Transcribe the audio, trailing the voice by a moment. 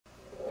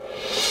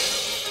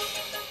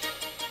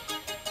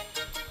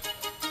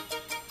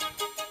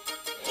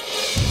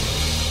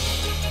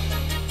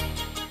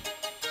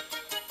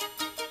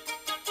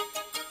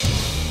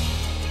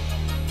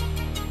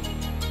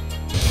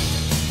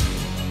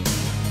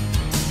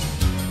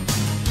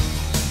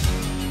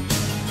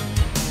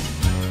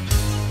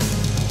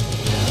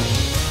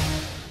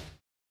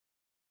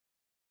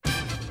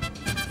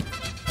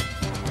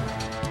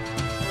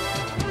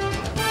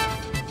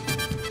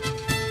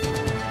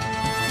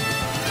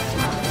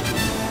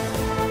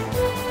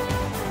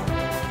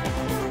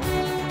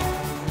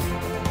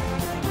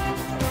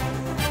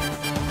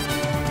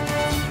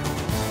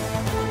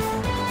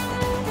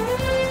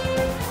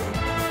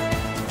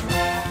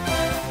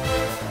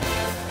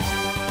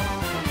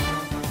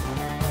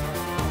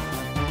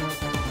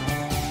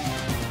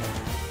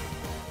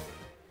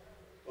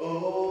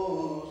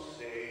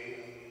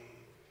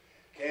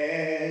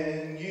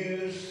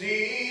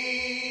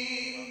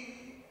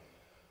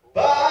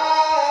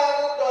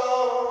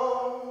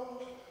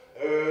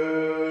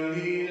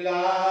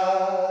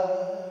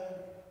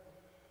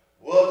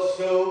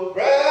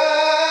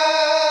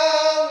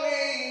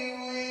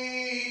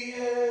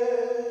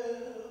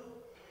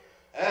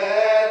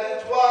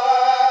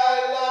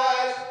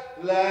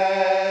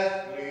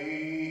last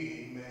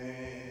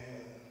gleaming,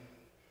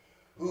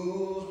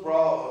 whose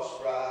broad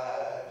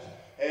stripes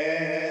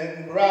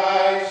and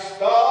bright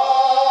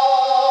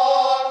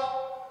stars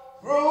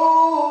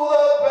through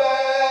the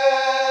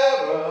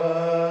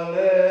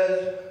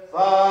perilous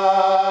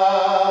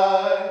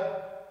fight,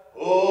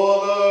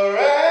 o'er the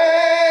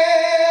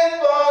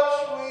ramparts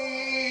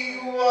sweet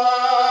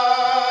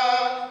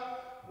wide,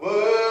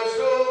 were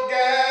so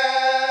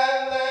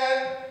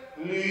gallantly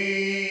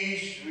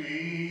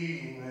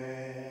streaming,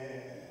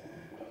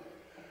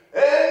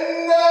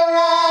 and the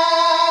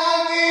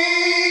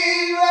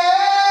Rockies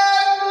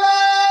red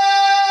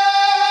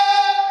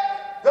flag,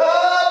 the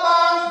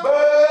bombs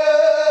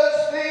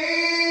bursting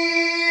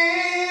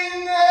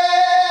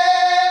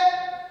there,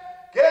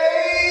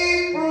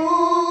 gave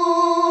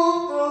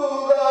proof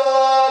through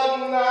the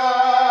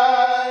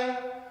night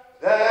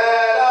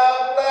that our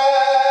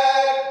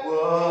flag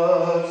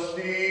was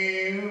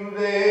still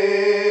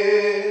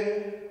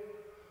there.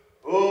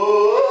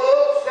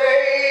 Oh,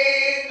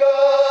 saved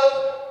us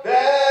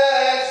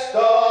that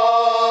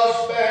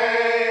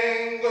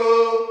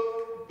star-spangled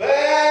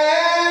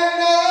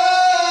banner,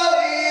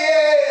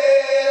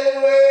 yet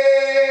wave.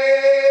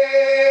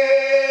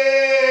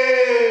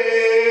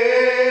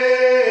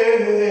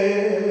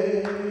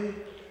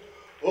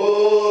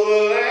 Oh,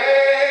 the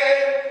land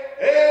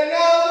and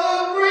of the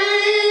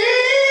free,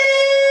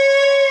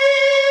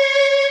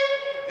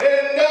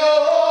 and the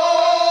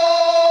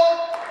hope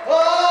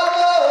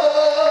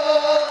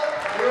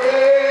of the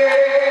brave.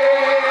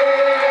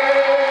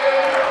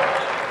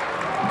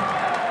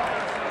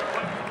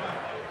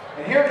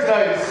 And here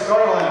tonight is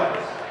starting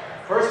lineups.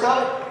 First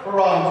up for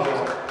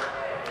Robbinsville.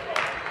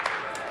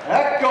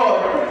 At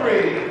guard, number 3,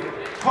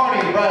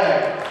 Tony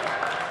Bragg.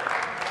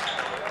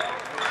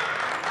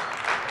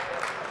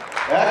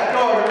 At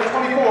guard, number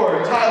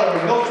 24, Tyler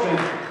Milchman.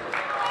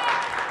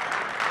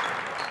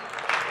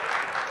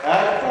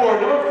 At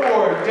number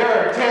 4,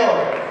 Derek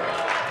Taylor.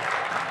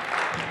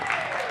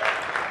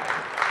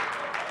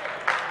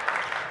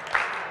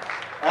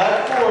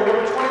 At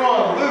number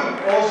 21, Luke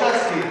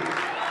Olszewski.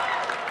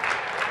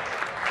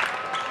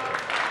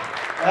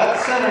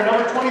 At center,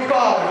 number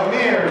 25,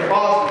 Amir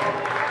Boston.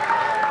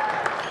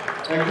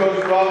 And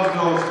Coach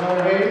Robbinsville is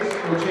Connor Hayes,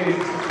 Coach Hayes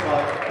is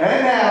 65.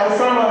 And now, let's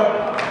start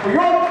up for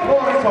your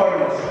Lawrence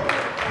Cardinals.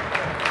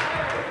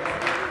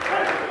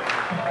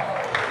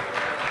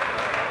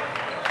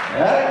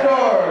 At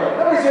guard,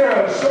 number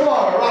 0,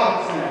 Shamar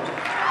Robinson.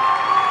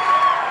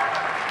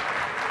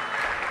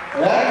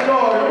 At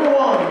guard, number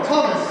 1,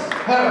 Thomas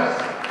Harris.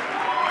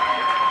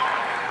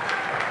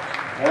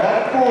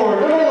 At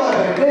 4, number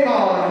 11,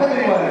 Damon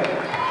Hemingway.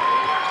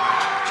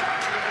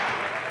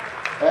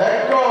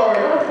 At guard,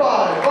 number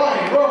 5,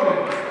 Bonnie Roman.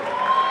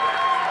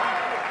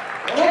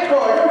 And at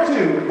guard, number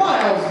 2,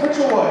 Miles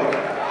Mitchell-White.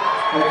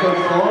 Head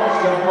coach for Lawrence,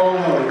 Jeff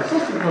Molinelli.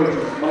 Assistant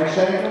coaches, Mike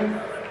Shanklin,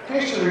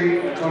 Kay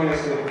Cherie, and Tony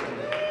Stapleton.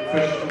 The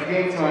officials for the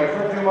game tonight,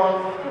 Fred Dumont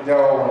and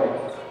Darrell White.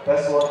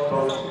 Best of luck to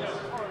both teams.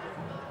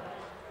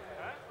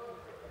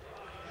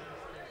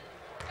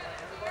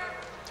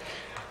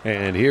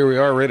 And here we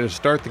are ready to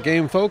start the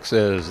game, folks,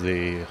 as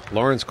the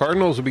Lawrence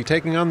Cardinals will be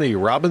taking on the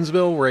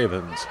Robbinsville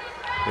Ravens.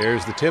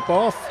 There's the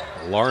tip-off.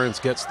 Lawrence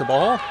gets the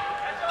ball.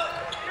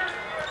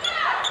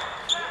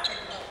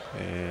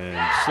 And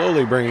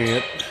slowly bringing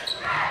it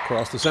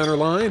across the center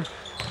line.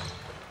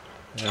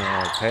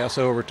 Now pass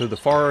over to the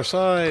far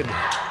side.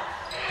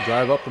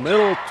 Drive up the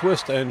middle,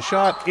 twist and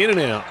shot, in and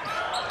out.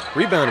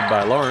 Rebounded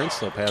by Lawrence.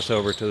 They'll pass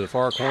over to the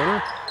far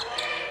corner.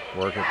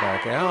 Work it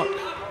back out.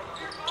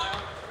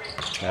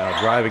 Now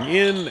driving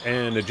in,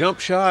 and a jump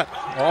shot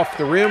off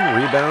the rim,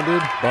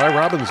 rebounded by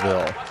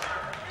Robbinsville.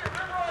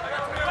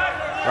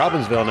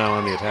 Robbinsville now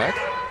on the attack.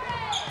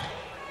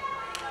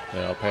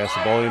 They'll pass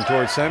the ball in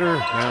towards center,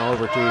 now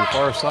over to the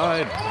far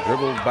side,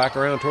 dribbled back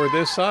around toward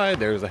this side.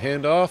 There's a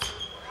handoff.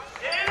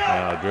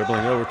 Now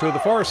dribbling over to the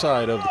far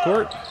side of the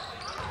court.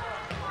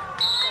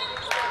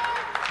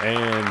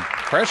 And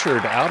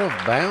pressured out of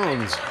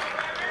bounds.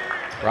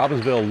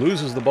 Robbinsville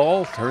loses the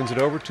ball, turns it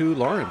over to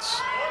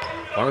Lawrence.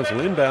 Lawrence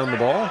will inbound the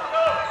ball.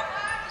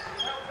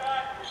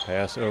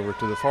 Pass over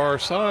to the far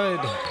side.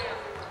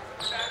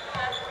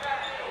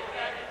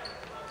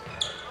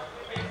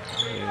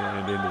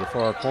 And into the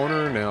far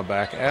corner, now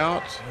back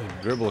out.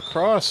 Dribble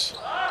across.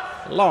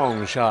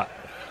 Long shot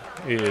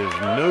is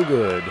no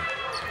good.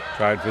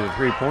 Tried for the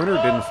three-pointer,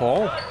 didn't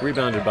fall.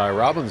 Rebounded by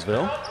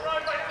Robbinsville.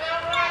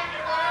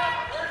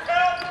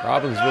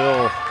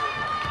 Robbinsville,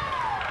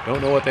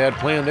 don't know what they had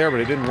planned there, but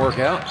it didn't work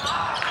out.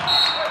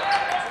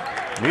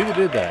 Neither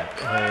did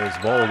that, as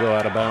the ball will go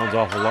out of bounds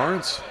off of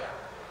Lawrence.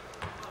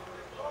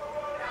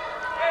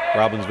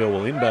 Robbinsville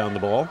will inbound the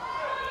ball.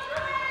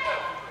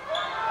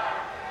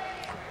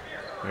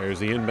 There's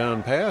the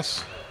inbound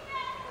pass.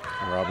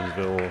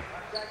 Robbinsville will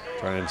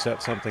try and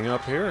set something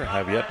up here.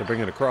 Have yet to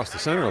bring it across the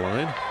center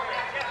line.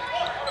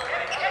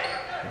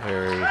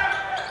 There,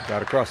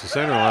 got across the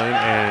center line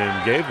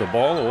and gave the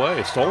ball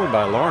away. Stolen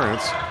by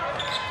Lawrence.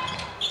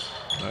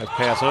 Nice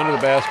pass under the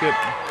basket.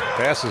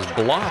 Pass is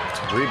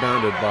blocked.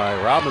 Rebounded by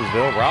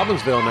Robbinsville.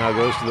 Robbinsville now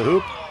goes to the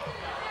hoop.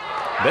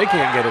 They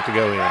can't get it to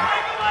go in.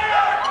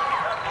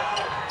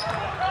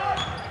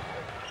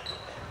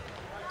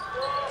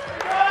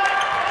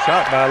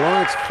 Shot by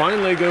Lawrence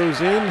finally goes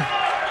in.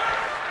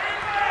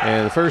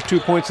 And the first 2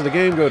 points of the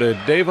game go to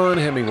Davon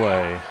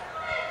Hemingway,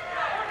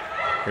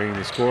 bringing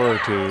the score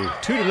to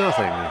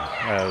 2-0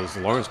 as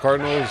the Lawrence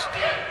Cardinals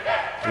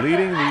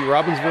leading the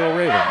Robbinsville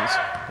Ravens.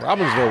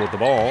 Robbinsville with the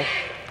ball.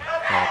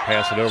 Now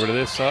pass it over to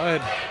this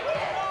side.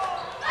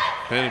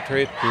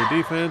 Penetrate the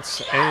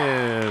defense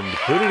and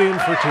put it in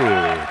for 2.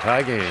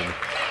 Tie game.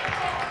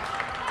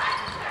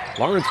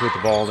 Lawrence with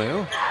the ball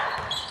now.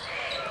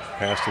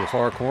 Pass to the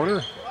far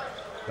corner.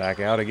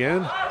 Back out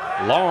again.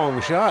 Long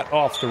shot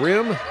off the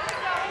rim.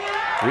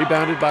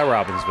 Rebounded by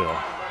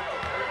Robbinsville.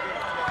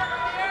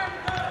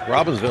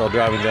 Robbinsville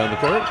driving down the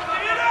court.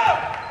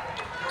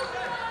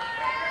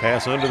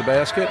 Pass under the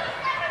basket.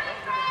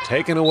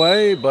 Taken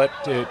away, but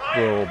it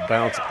will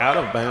bounce out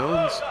of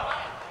bounds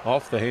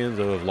off the hands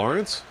of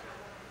Lawrence.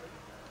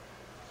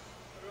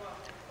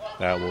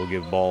 That will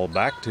give ball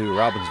back to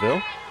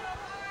Robbinsville.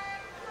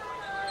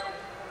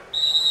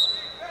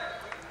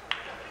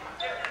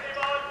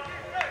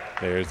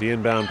 There's the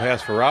inbound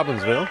pass for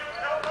Robbinsville.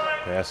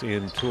 Pass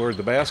in toward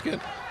the basket.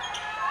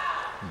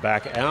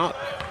 Back out.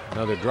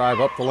 Another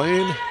drive up the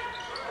lane.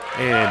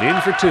 And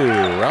in for 2.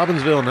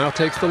 Robbinsville now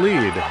takes the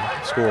lead.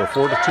 Score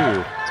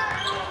 4-2.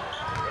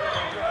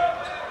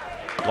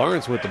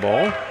 Lawrence with the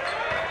ball.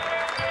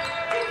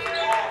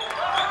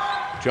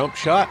 Jump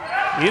shot.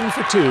 In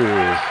for 2.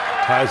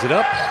 Ties it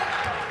up.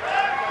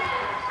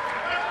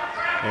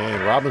 And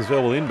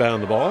Robbinsville will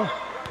inbound the ball.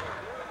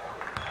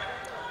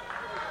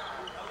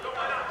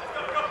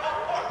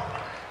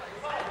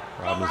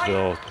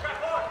 Robbinsville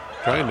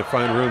trying to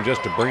find room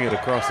just to bring it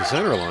across the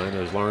center line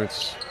as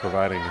Lawrence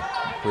providing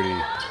pretty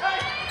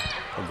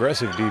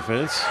aggressive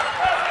defense.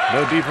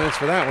 No defense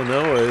for that one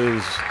though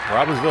as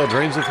Robbinsville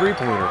drains the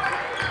three-pointer.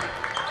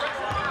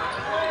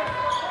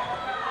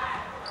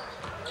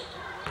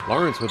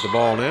 Lawrence with the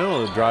ball now,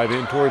 the drive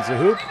in towards the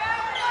hoop.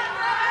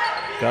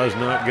 Does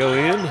not go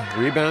in,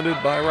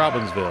 rebounded by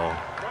Robbinsville.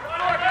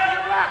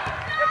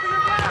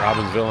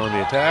 Robbinsville on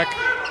the attack.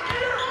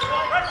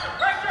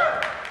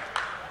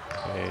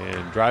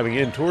 And driving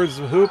in towards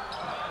the hoop.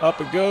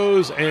 Up it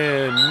goes,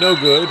 and no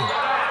good.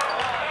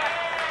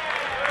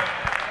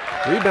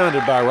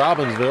 Rebounded by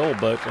Robbinsville,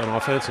 but an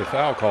offensive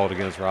foul called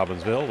against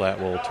Robbinsville. That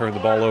will turn the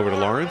ball over to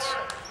Lawrence.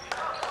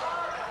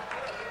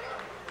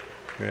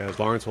 As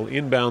Lawrence will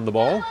inbound the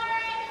ball.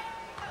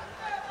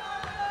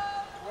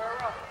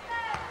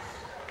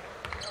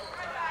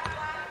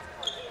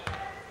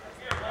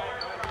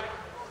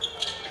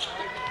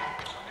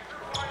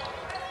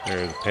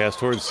 There's a pass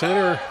towards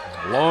center.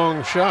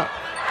 Long shot.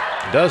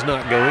 Does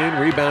not go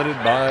in. Rebounded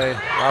by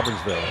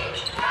Robbinsville.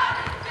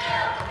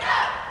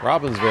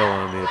 Robbinsville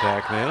on the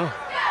attack now.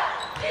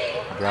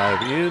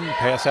 Drive in.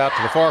 Pass out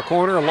to the far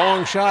corner. A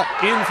long shot.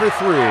 In for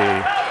 3.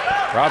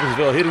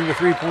 Robbinsville hitting the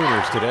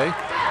three-pointers today.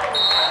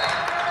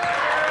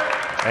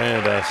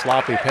 And a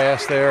sloppy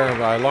pass there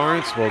by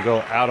Lawrence will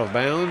go out of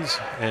bounds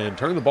and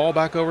turn the ball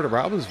back over to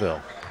Robbinsville.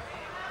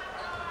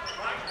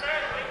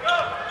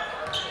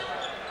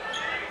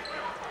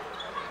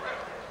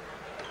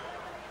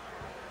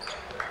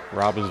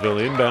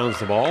 Robbinsville inbounds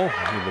the ball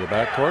into the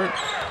backcourt.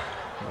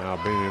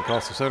 Now bringing it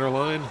across the center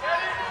line.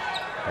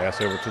 Pass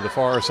over to the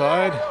far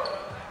side.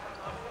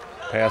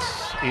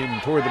 Pass in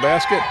toward the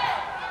basket.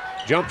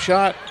 Jump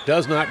shot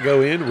does not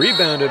go in.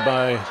 Rebounded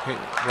by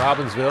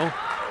Robbinsville.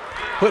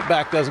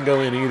 Putback doesn't go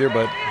in either,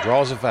 but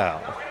draws a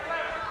foul.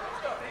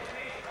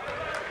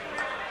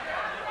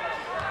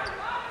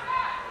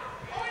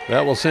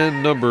 That will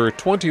send number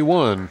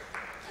 21,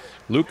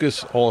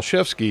 Lucas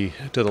Olszewski,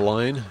 to the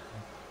line.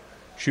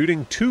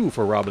 Shooting 2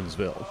 for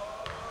Robbinsville.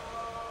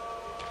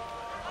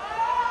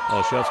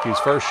 Olszewski's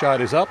first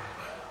shot is up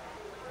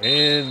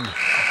and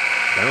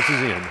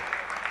bounces in.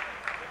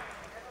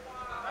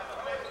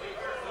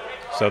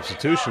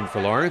 Substitution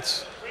for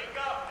Lawrence.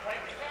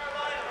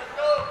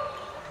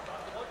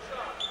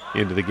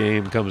 Into the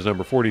game comes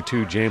number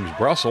 42, James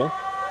Brussel.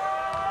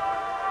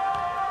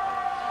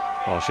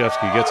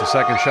 Olszewski gets a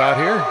second shot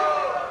here.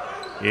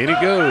 In it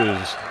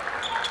goes.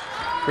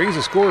 Brings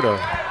the score to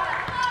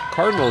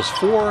Cardinals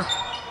 4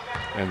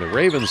 and the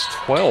Ravens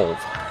 12.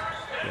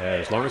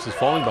 As Lawrence is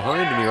falling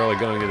behind in the early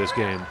going of this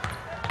game.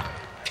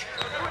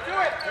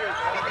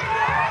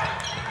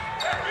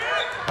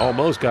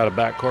 Almost got a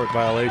backcourt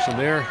violation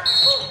there.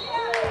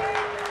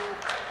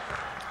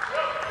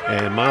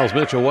 And Miles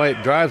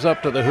Mitchell-White drives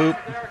up to the hoop,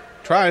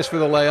 tries for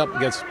the layup,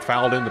 gets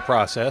fouled in the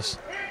process.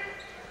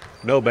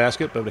 No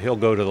basket, but he'll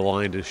go to the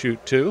line to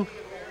shoot 2.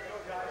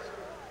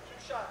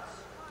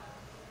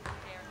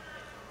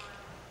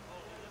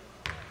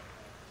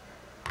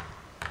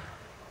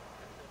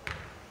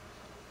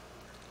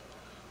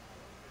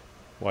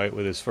 White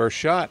with his first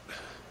shot.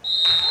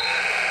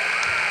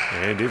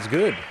 And it's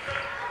good.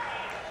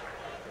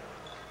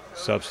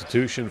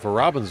 Substitution for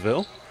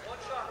Robbinsville.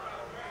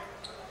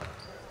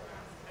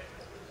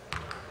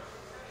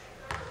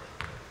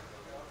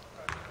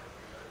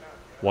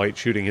 White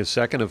shooting his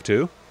second of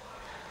 2.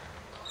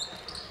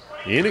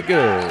 In it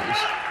goes.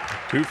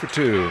 2 for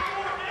 2.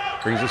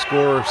 Brings the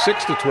score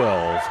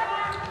 6-12.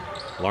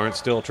 Lawrence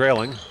still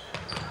trailing.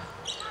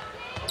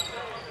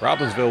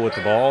 Robbinsville with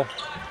the ball.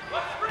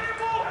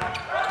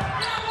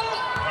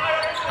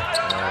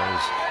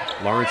 As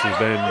Lawrence has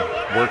been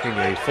working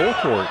a full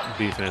court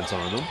defense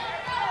on them.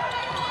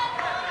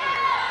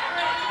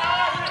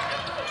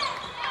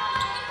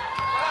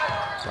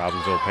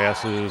 Robbinsville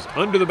passes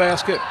under the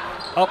basket,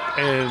 up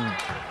and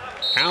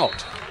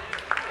out.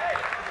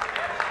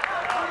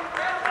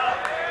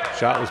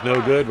 Shot was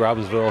no good.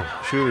 Robbinsville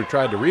shooter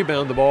tried to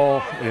rebound the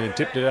ball and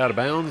tipped it out of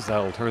bounds.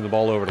 That'll turn the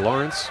ball over to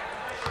Lawrence.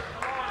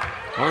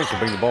 Lawrence will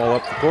bring the ball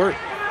up the court.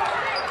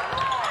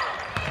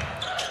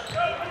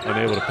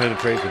 Unable to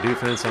penetrate the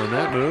defense on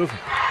that move.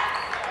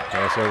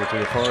 Pass over to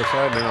the far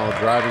side. Now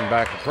driving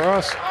back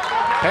across.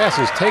 Pass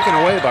is taken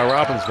away by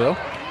Robbinsville.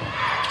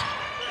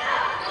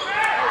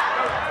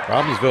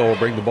 Robbinsville will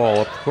bring the ball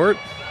up the court.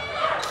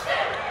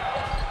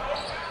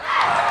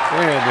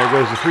 And there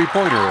goes the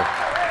three-pointer.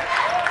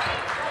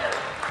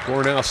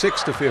 Score now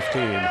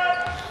 6-15.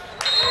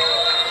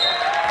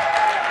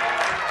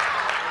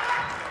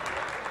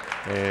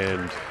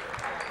 And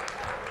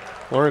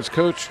Lawrence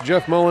coach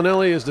Jeff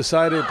Molinelli has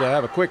decided to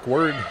have a quick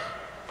word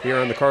here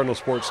on the Cardinal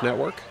Sports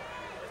Network.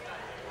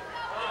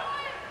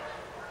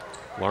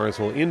 Lawrence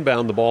will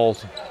inbound the ball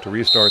to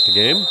restart the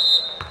game.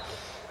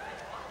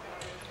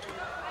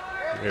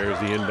 There's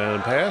the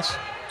inbound pass.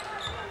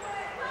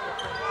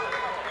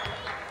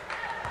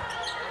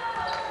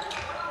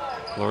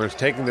 Lawrence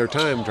taking their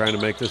time trying to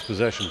make this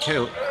possession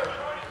count.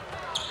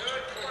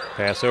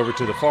 Pass over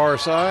to the far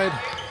side.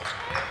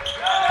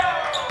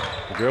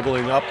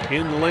 Dribbling up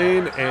in the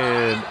lane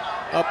and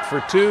up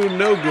for 2,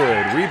 no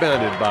good.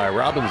 Rebounded by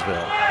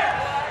Robbinsville.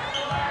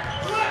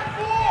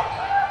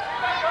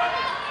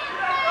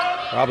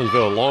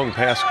 Robbinsville, long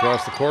pass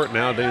across the court,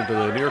 now into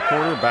the near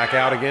corner, back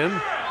out again.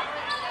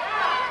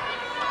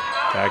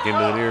 Back into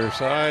the near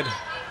side.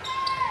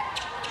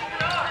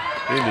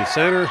 Into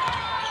center.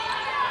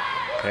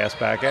 Pass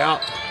back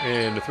out,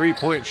 and the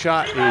three-point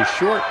shot is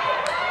short.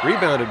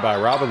 Rebounded by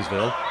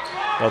Robbinsville.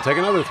 They'll take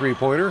another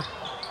three-pointer.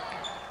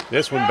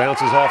 This one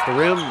bounces off the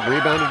rim,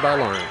 rebounded by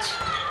Lawrence.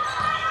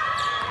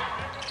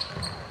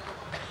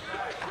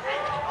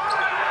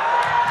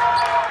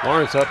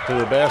 Lawrence up to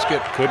the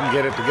basket, couldn't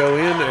get it to go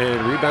in,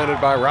 and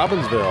rebounded by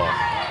Robbinsville.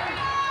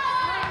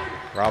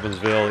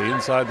 Robbinsville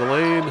inside the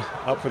lane,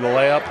 up for the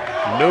layup,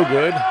 no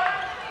good.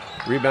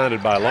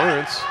 Rebounded by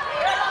Lawrence.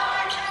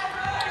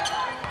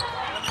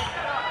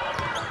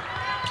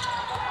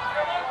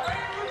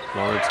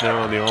 Lawrence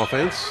now on the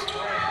offense.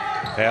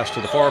 Pass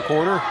to the far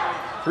corner.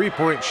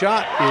 Three-point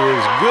shot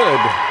is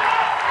good.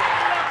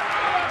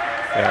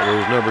 That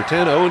was number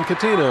 10, Owen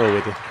Catino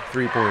with a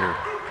three-pointer.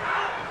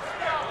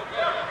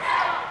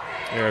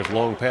 There's a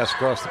long pass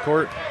across the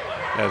court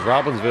as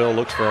Robbinsville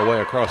looks for a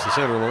way across the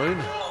center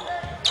line.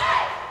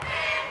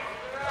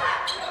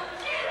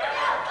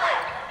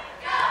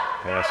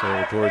 Pass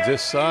over towards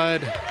this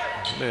side.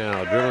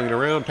 Now dribbling it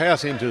around,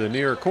 pass into the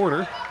near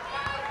corner.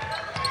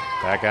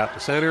 Back out to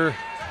center.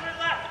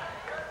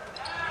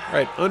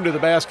 Right under the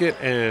basket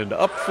and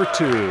up for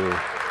 2.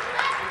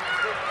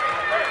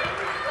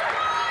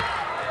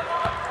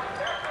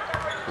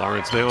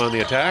 Lawrence now on the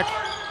attack.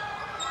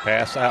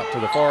 Pass out to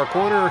the far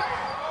corner.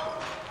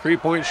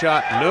 Three-point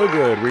shot, no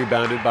good.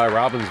 Rebounded by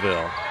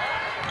Robbinsville.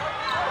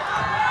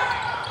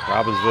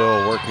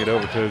 Robbinsville working it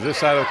over to this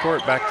side of the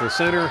court, back to the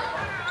center.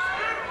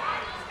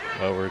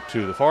 Over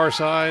to the far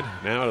side,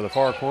 now to the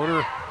far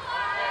corner.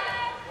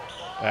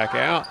 Back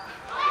out.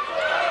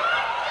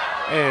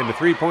 And the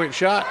three-point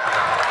shot.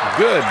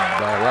 Good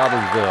by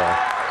Robbinsville.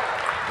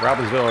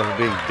 Robbinsville are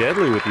being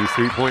deadly with these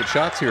three-point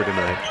shots here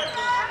tonight.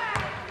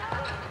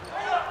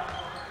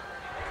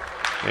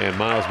 And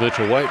Miles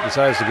Mitchell-White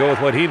decides to go with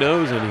what he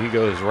knows, and he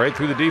goes right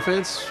through the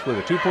defense with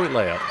a two-point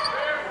layup.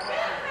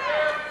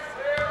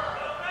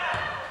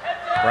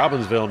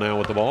 Robbinsville now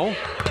with the ball.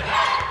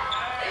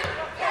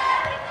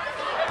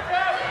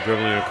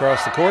 Dribbling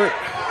across the court.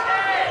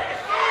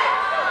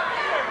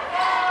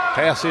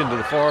 Pass into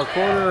the far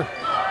corner,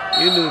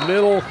 into the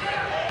middle.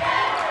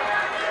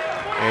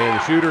 And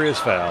the shooter is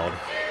fouled.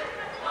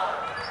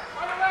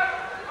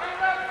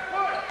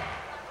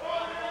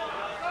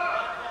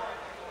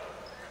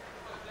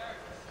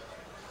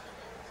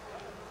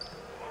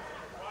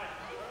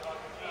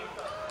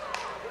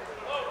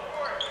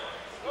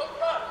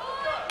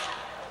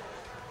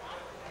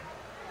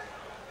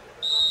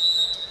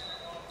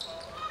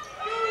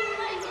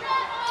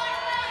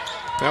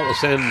 That will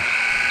send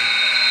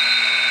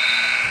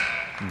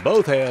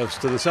both halves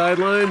to the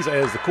sidelines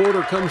as the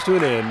quarter comes to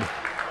an end.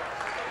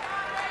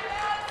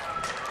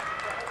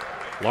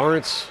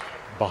 Lawrence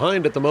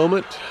behind at the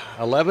moment,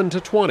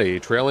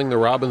 11-20, trailing the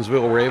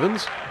Robbinsville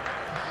Ravens.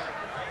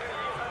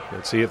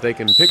 Let's see if they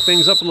can pick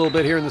things up a little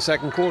bit here in the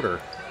second quarter.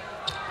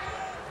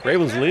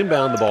 Ravens will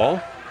inbound the ball.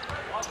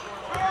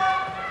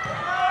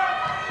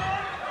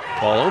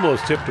 Ball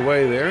almost tipped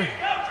away there.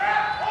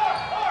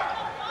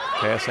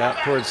 Pass out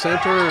towards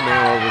center,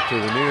 now over to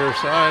the near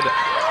side,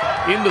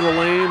 into the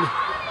lane.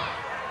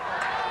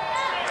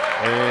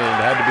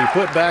 And had to be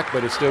put back,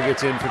 but it still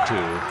gets in for 2.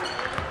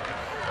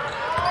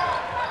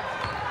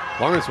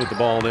 Lawrence with the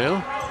ball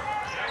now.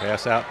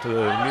 Pass out to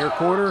the near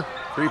corner.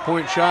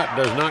 3-point shot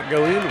does not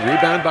go in.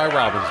 Rebound by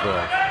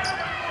Robbinsville.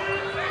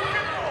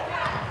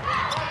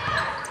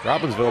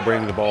 Robbinsville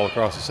bringing the ball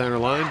across the center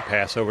line.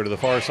 Pass over to the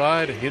far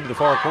side, into the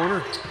far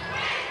corner.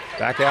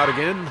 Back out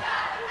again.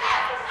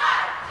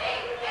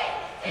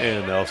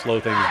 And they'll slow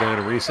things down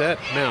and reset.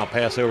 Now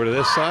pass over to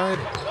this side.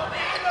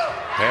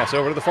 Pass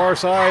over to the far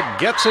side.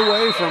 Gets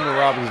away from the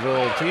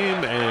Robbinsville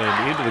team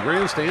and into the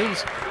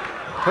grandstands.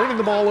 Turning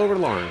the ball over to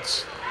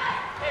Lawrence.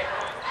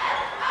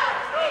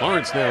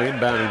 Lawrence now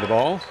inbounding the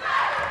ball.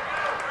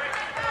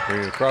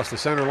 Bringing it across the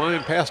center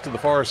line. Pass to the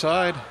far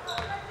side.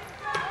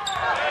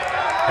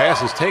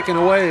 Pass is taken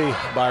away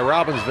by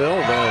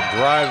Robbinsville. They'll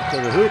drive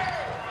to the hoop.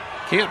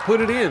 Can't put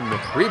it in.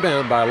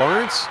 Rebound by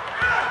Lawrence.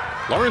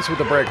 Lawrence with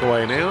the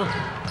breakaway now.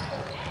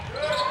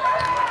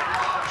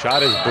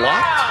 Shot is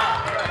blocked.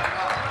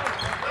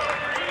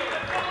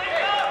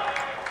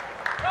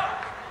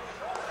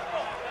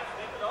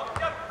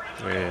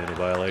 And a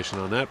violation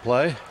on that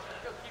play. Keep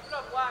it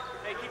up, Black.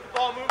 Hey, keep the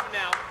ball moving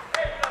now.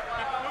 Keep it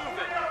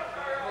moving.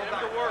 Get them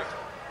to work.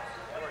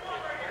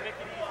 Make it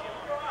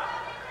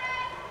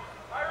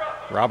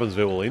easy.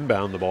 Robbinsville will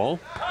inbound the ball.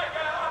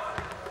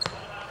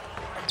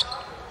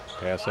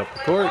 Pass up the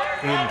court,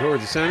 in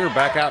towards the center,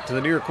 back out to the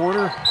near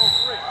corner.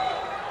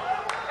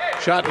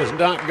 Shot does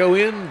not go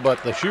in,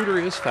 but the shooter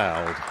is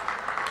fouled.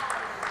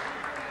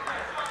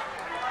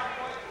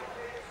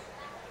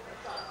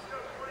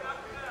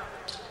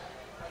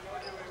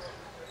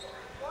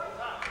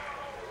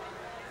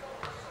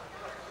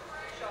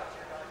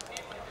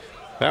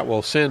 That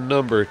will send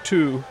number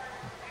 2,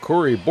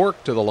 Corey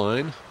Bork, to the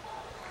line,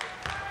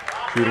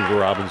 shooting for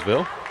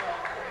Robbinsville.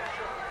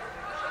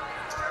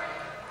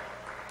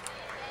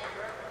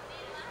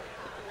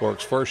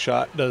 Bork's first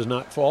shot does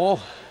not fall.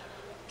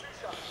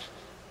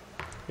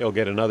 He'll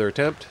get another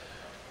attempt.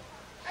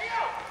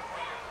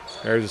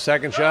 There's a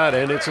second shot,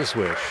 and it's a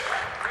swish.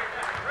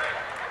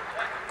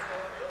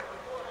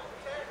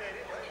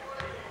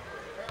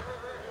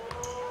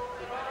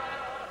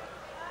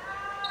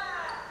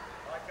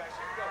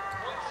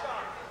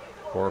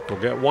 Bork will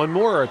get one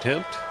more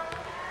attempt.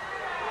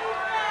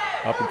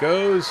 Up it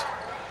goes,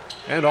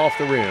 and off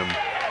the rim.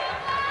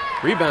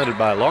 Rebounded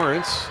by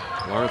Lawrence.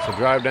 Lawrence will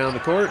drive down the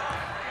court,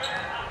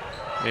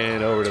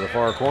 and over to the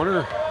far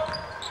corner.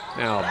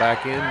 Now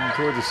back in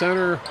toward the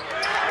center.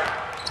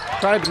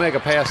 Tried to make a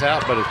pass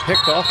out, but it's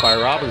picked off by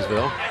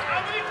Robbinsville.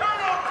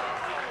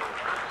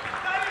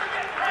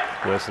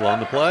 Whistle on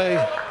the play.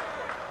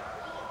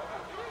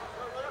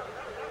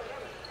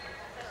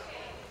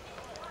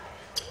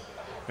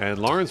 And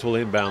Lawrence will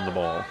inbound the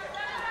ball.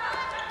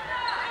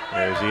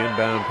 There's the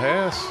inbound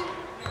pass.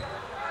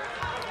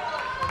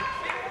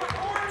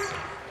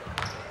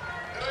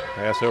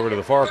 Pass over to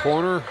the far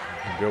corner.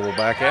 Dribble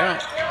back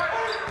out.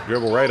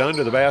 Dribble right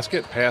under the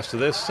basket. Pass to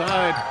this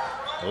side.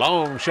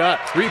 Long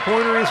shot.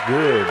 Three-pointer is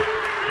good.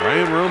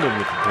 Ryan Roman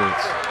with the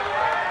points.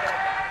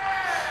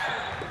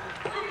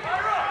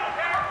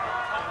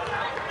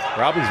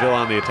 Robbinsville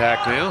on the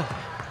attack now.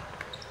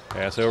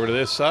 Pass over to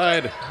this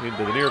side.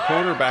 Into the near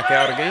corner. Back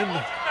out again.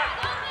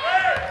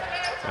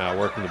 Now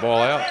working the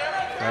ball out.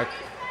 Back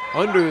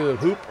under the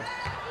hoop.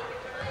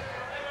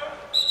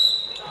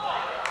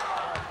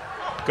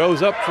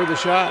 Goes up for the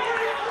shot.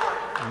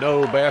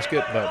 No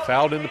basket, but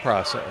fouled in the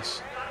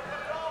process.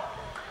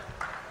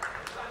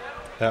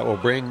 That will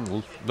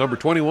bring number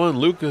 21,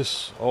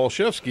 Lucas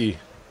Olszewski,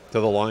 to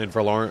the line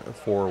for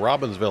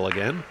Robbinsville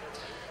again.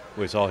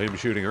 We saw him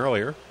shooting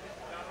earlier.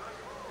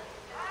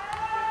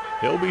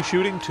 He'll be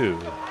shooting 2.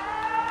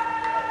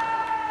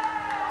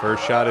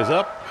 First shot is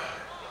up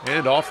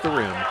and off the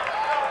rim.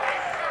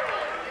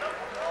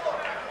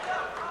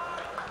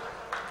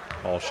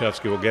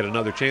 Olszewski will get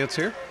another chance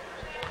here.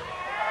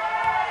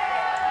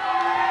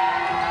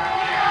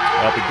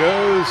 Up it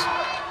goes,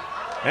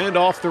 and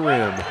off the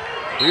rim.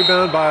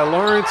 Rebound by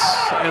Lawrence,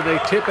 and they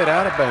tip it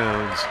out of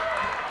bounds.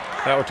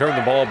 That would turn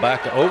the ball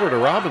back over to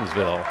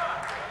Robbinsville.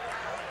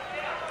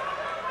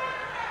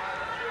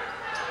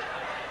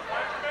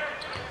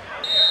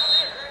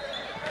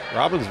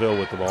 Robbinsville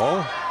with the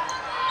ball.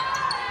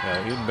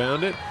 Now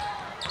inbound it.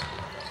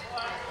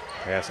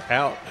 Pass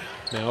out.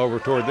 Now over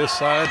toward this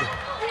side.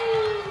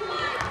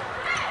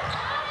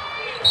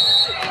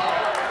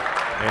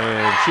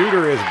 And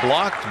shooter is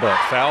blocked, but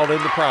fouled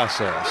in the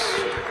process.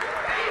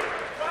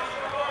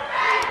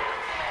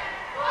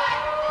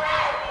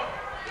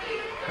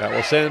 That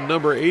will send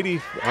number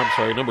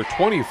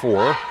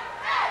 24,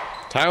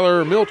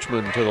 Tyler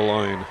Milchman, to the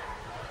line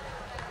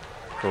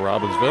for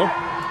Robbinsville.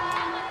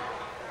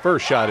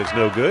 First shot is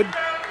no good.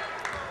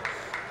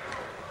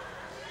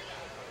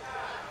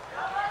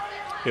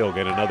 He'll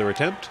get another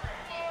attempt.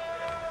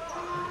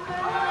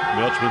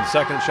 Milchman's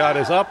second shot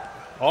is up.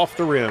 Off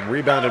the rim,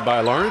 rebounded by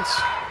Lawrence.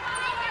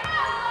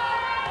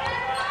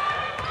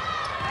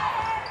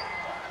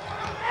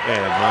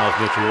 And Miles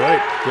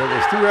Mitchell-White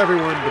dribbles through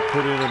everyone to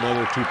put in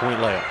another 2-point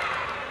layup.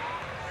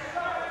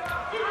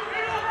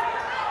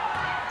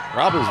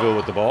 Robbinsville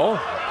with the ball.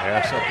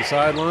 Pass up the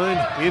sideline,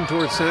 in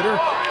towards center.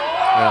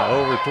 Now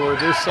over toward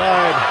this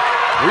side.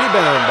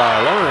 Rebound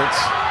by Lawrence.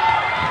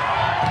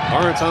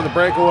 Lawrence on the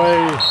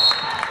breakaway.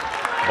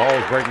 Ball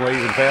is breaking away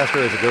even faster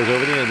as it goes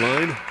over the end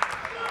line.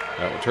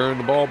 That will turn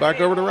the ball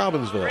back over to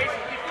Robbinsville. Keep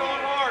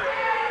going hard.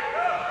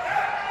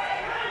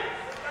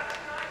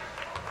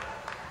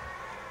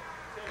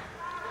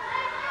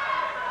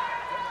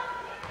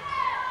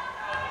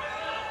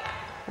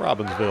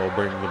 Robbinsville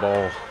bringing the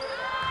ball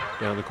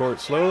down the court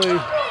slowly.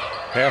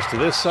 Pass to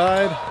this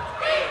side.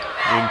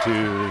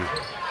 Into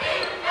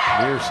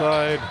near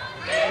side.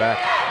 Back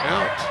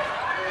out.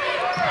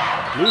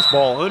 Loose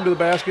ball under the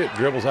basket.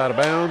 Dribbles out of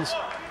bounds.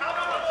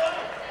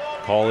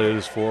 Call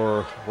is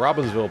for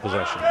Robbinsville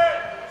possession.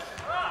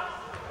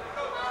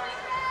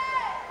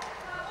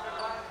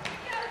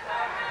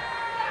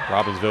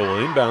 Robbinsville will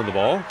inbound the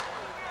ball.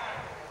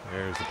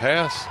 There's the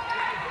pass.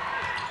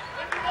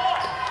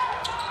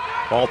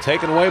 Ball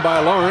taken away by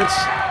Lawrence.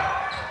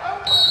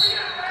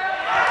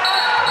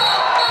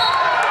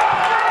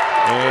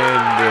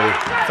 And the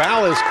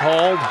foul is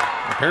called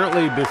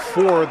apparently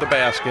before the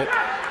basket.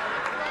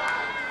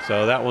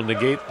 So that will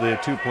negate the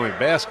 2-point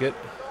basket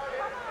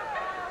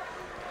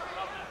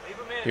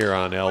here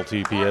on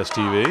LTPS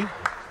TV.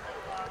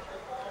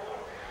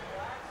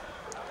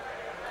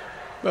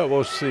 But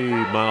we'll see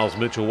Miles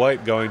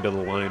Mitchell-White going to the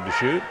line to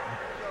shoot.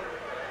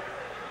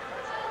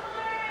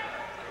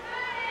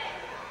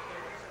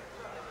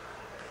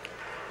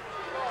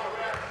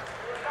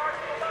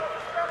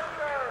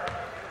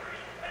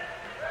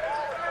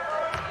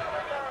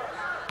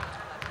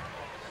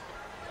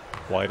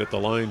 White at the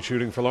line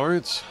shooting for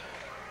Lawrence.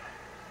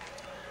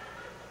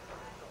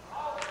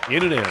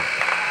 In and out.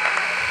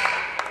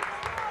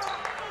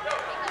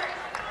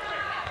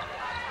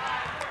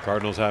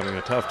 Cardinals having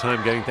a tough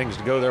time getting things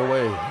to go their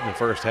way in the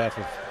first half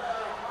of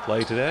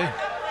play today.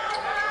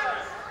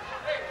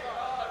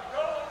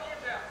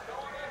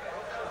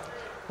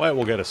 White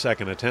will get a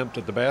second attempt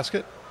at the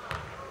basket.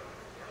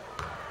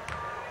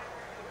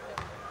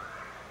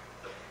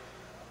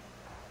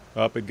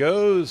 Up it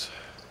goes.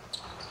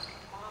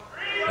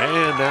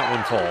 And that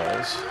one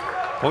falls.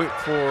 Point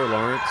for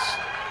Lawrence.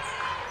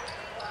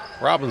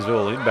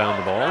 Robbinsville inbound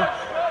the ball.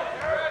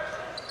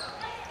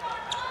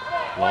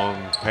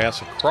 Long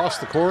pass across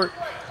the court.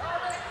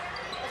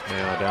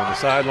 Now down the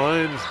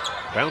sidelines.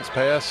 Bounce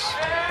pass.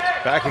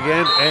 Back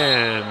again.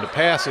 And the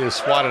pass is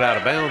swatted out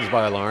of bounds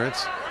by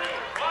Lawrence.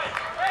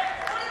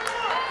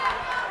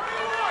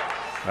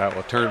 That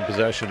will turn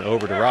possession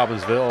over to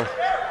Robbinsville.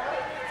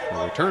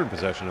 Will return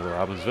possession of the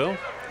Robbinsville.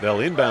 They'll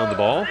inbound the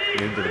ball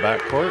into the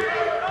backcourt.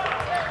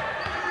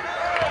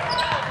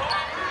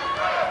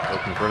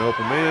 Looking for an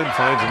open man,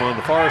 finds him on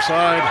the far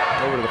side,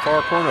 over to the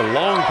far corner,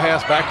 long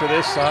pass back to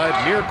this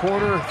side, near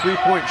corner,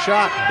 3-point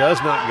shot, does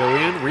not go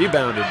in,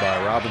 rebounded by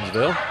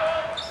Robbinsville.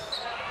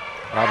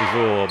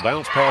 Robbinsville will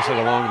bounce pass it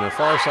along the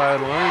far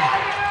sideline,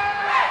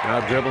 now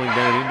dribbling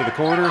down into the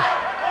corner,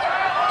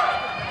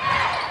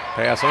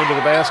 pass under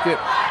the basket,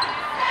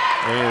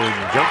 and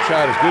jump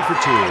shot is good for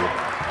 2.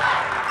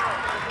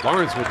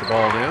 Lawrence with the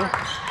ball now.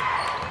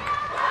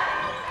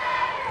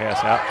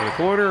 Pass out to the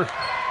corner.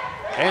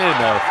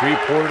 And a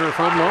 3-pointer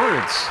from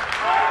Lawrence.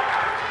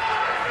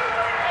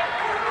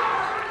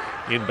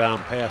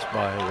 Inbound pass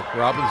by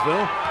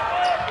Robbinsville.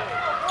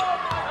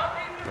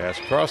 Pass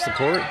across the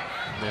court.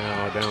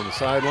 Now down the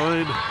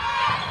sideline.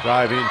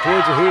 Drive in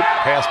towards the hoop.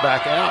 Pass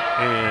back out.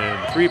 And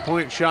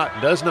 3-point shot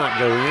does not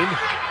go in.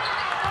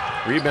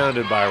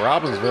 Rebounded by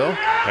Robbinsville.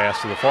 Pass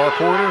to the far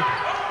corner.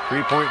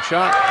 3-point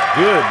shot.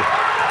 Good.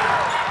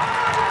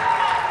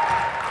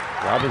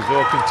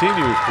 Robbinsville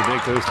continues to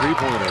make those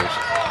 3-pointers.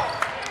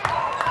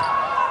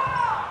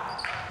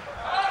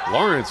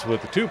 Lawrence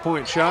with the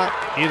 2-point shot,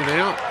 in and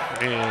out,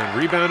 and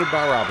rebounded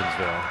by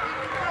Robbinsville.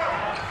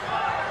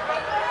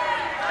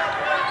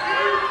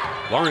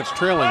 Lawrence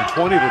trailing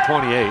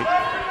 20-28.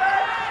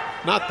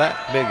 Not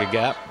that big a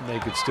gap. They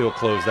could still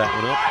close that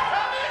one up.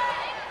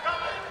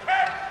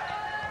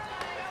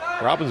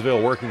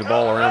 Robbinsville working the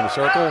ball around the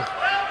circle.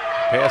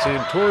 Pass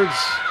in towards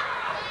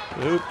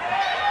the hoop.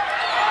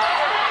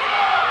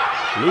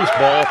 Loose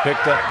ball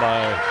picked up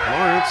by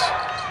Lawrence.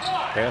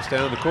 Pass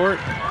down the court.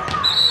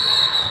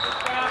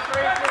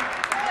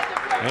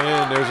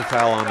 And there's a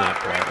foul on that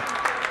play.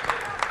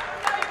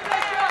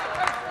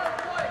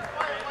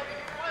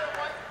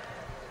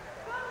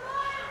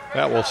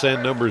 That will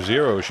send number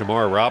 0,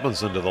 Shamar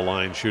Robinson, to the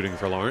line shooting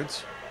for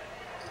Lawrence.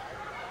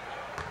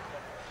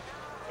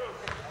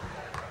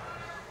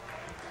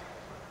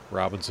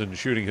 Robinson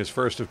shooting his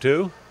first of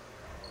 2.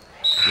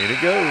 In it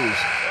goes.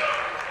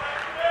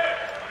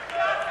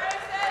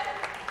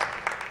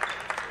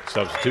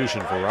 Substitution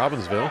for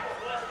Robbinsville.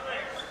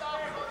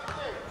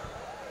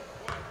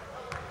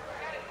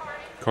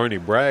 Carney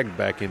Bragg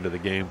back into the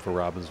game for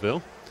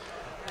Robbinsville.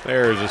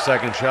 There's a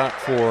second shot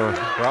for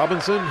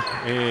Robinson,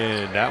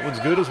 and that one's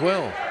good as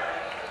well.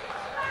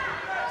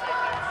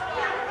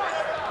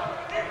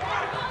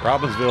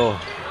 Robbinsville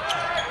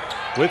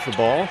with the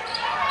ball.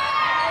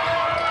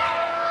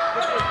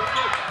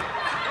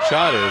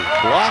 Shot is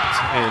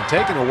blocked and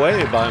taken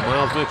away by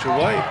Miles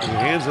Mitchell-White, who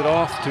hands it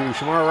off to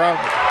Shamar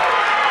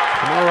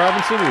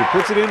Robinson, who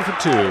puts it in for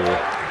 2.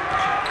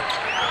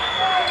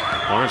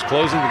 Lawrence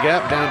closing the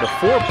gap down to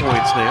 4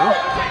 points now.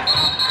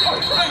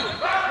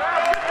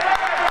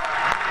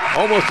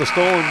 Almost a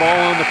stolen ball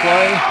on the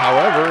play.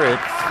 However, it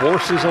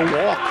forces a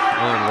walk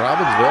on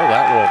Robbinsville.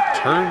 That will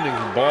turn the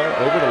ball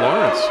over to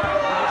Lawrence.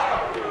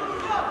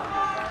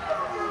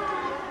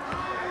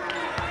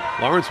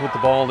 Lawrence with the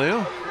ball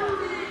now.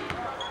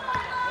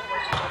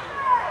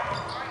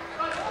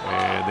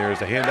 And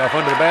there's a handoff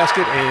under the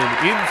basket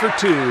and in for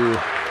 2.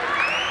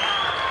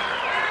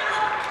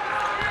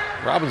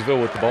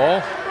 Robbinsville with the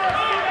ball.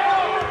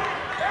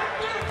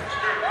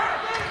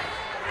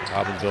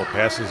 Robbinsville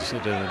passes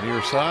it to the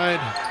near side.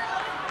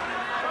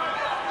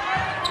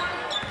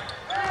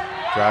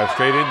 Drives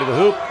straight into the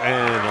hoop,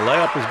 and the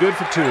layup is good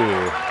for 2.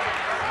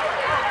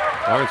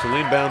 Lawrence will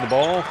inbound the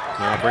ball,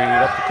 now bringing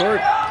it up the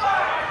court.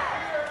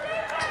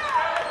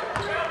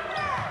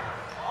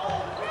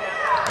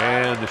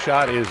 And the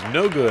shot is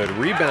no good,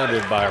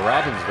 rebounded by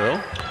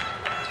Robbinsville.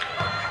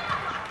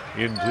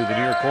 Into the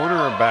near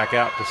corner, and back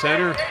out to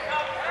center.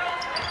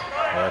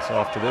 Pass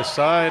off to this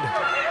side,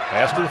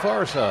 pass to the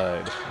far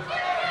side.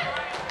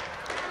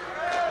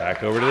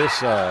 Back over to this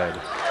side,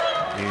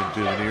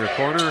 into the near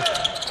corner.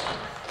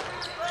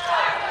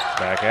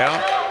 Back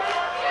out,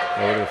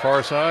 over to the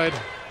far side.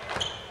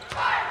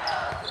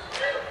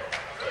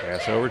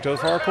 Pass over to the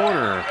far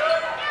corner.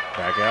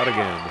 Back out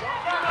again.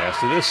 Pass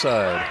to this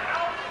side.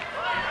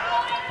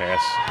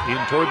 Pass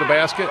in toward the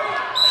basket.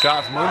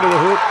 Shot from under the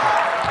hoop.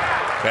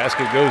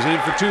 Basket goes in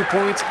for 2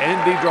 points, and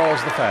he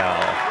draws the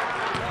foul.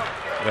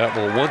 That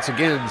will once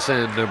again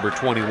send number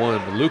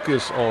 21,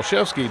 Lucas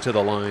Olszewski, to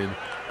the line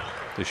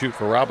to shoot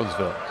for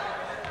Robbinsville.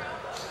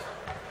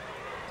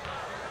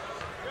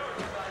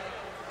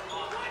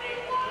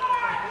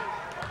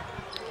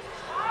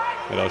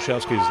 At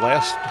Olszewski's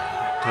last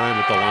time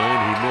at the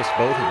line, he missed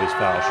both of his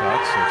foul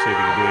shots. Let's see if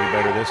he can do any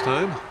better this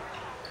time.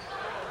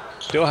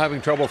 Still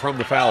having trouble from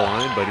the foul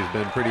line, but he's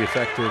been pretty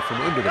effective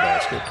from under the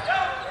basket.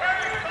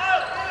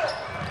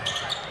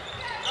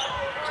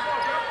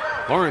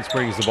 Lawrence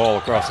brings the ball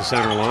across the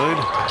center line.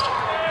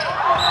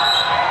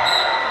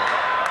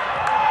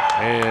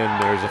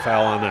 And there's a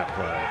foul on that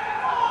play.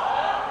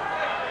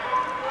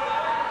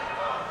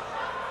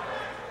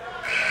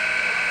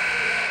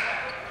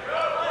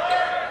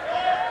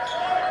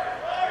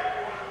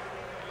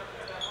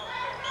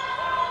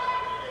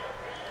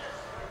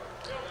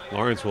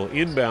 Lawrence will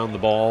inbound the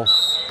ball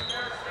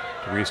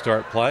to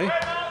restart play.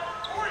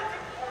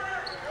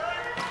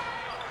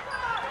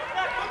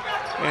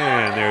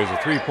 And there's a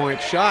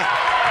 3-point shot.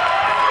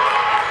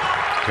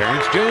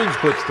 Terrence Jones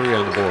puts 3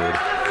 on the board.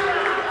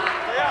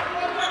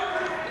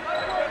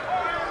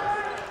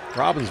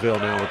 Robbinsville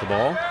now with the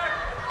ball.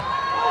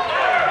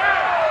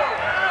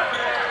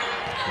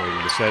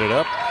 Waiting to set it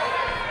up.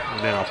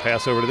 And now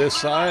pass over to this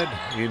side,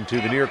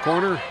 into the near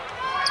corner.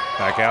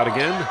 Back out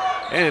again.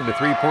 And the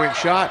 3-point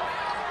shot.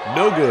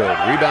 No good.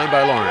 Rebound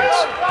by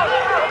Lawrence.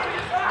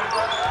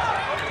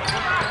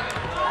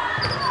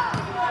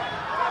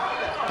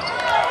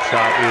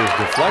 Shot is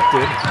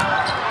deflected.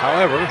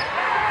 However,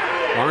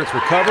 Lawrence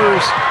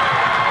recovers.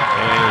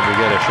 And we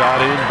get a shot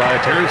in by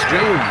Terrence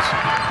Jones,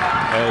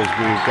 as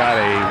we've got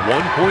a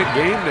 1-point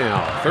game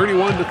now.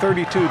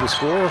 31-32 the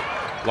score.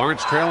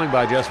 Lawrence trailing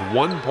by just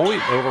 1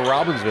 point over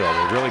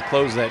Robbinsville. They really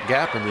closed that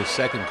gap in this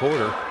second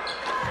quarter.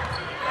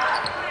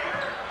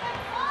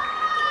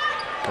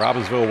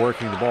 Robbinsville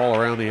working the ball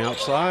around the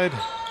outside.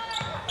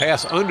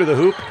 Pass under the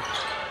hoop.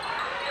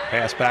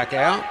 Pass back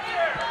out.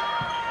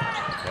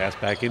 Pass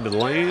back into the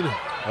lane.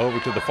 Over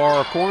to the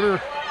far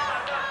corner.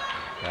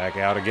 Back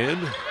out again.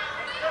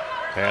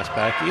 Pass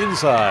back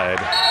inside.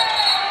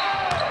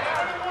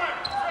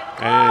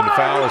 And a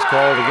foul is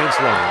called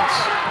against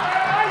Lawrence.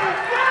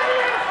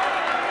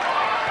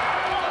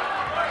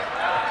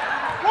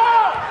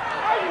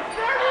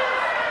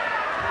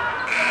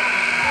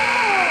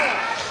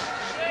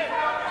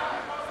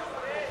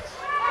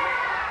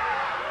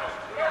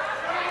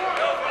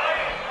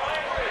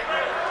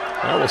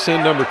 That will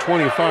send number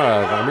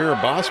 25, Amira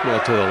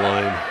Bosma, to the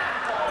line,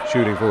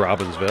 shooting for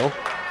Robbinsville.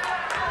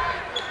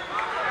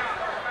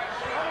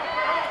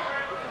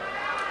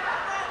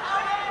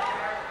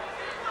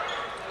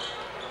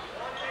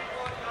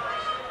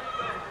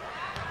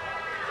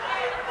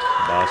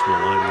 Bosma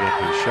lining up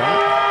his shot.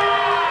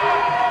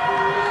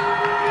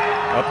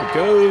 Up it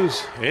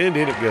goes, and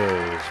in it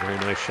goes. Very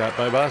nice shot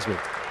by Bosma.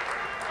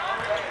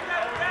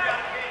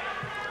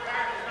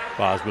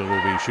 Bosma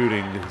will be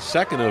shooting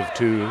second of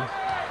 2.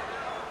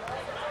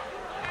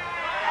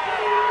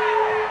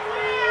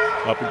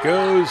 Up it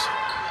goes,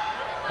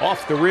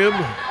 off the rim,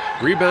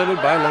 rebounded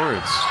by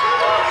Lawrence.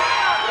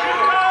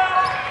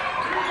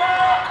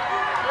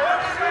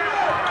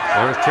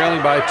 Lawrence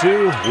trailing by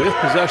 2 with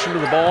possession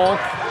of the ball.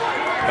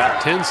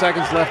 About 10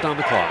 seconds left on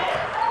the clock.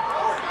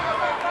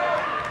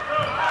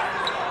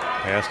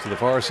 Pass to the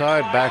far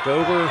side, back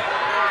over,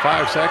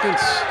 5 seconds.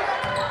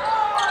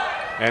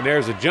 And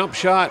there's a jump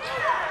shot,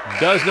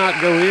 does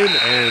not go in,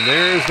 and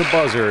there's the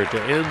buzzer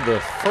to end the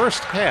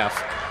first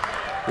half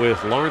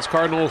with Lawrence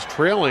Cardinals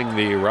trailing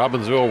the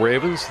Robbinsville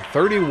Ravens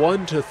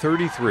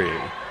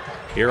 31-33.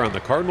 Here on the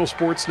Cardinal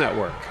Sports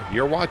Network,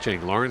 you're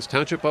watching Lawrence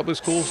Township Public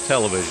Schools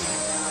television.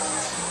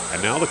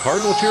 And now the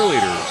Cardinal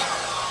cheerleaders.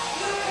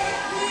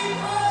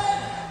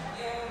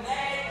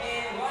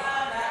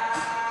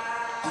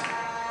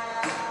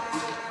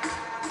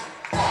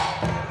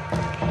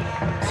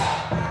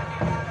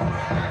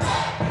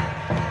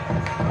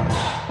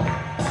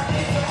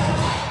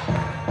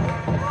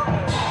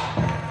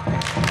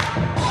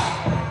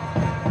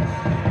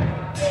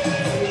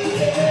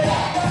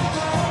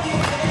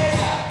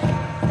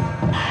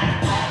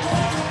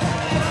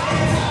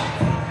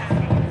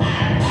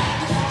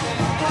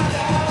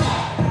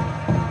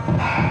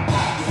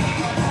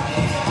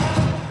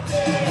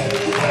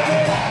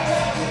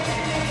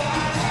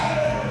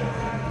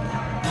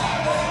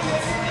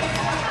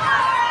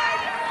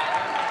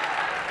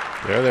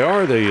 There they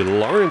are, the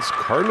Lawrence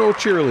Cardinal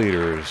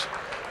cheerleaders.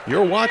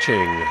 You're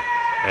watching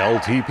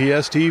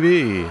LTPS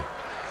TV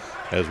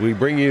as we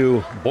bring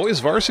you boys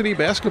varsity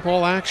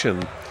basketball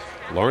action.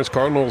 Lawrence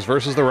Cardinals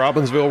versus the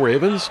Robbinsville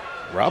Ravens.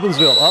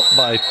 Robbinsville up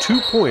by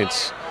 2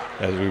 points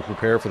as we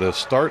prepare for the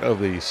start of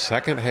the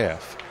second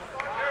half.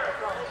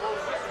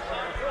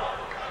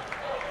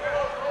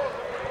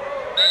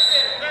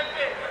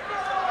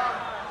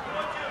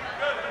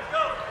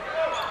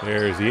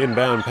 There's the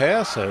inbound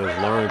pass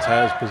as Lawrence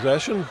has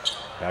possession.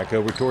 Back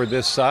over toward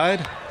this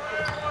side.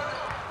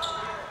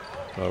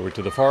 Over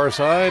to the far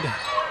side.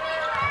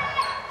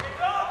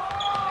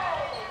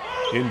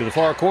 Into the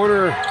far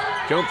corner.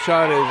 Jump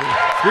shot is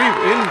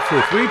in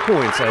for 3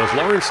 points as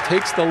Lawrence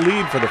takes the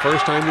lead for the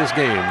first time this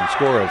game.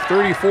 Score of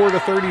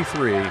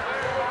 34-33.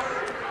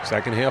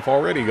 Second half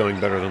already going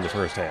better than the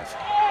first half.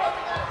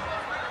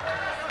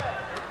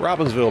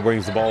 Robbinsville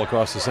brings the ball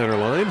across the center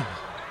line.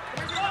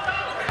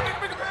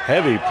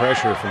 Heavy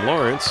pressure from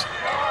Lawrence.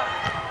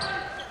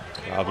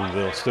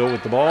 Robbinsville still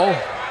with the ball.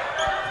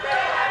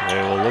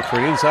 They will look for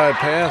an inside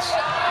pass.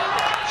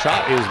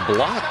 Shot is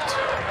blocked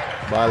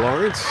by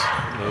Lawrence.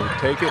 They'll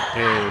take it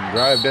and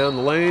drive down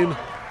the lane.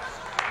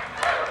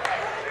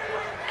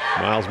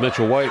 Miles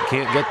Mitchell-White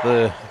can't get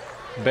the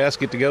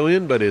basket to go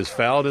in, but is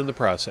fouled in the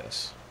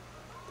process.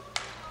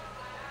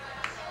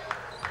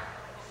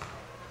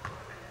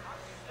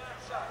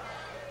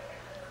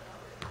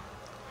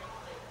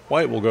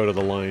 White will go to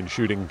the line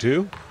shooting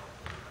 2.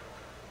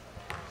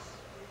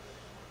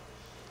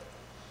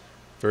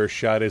 First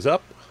shot is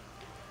up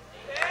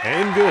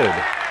and good.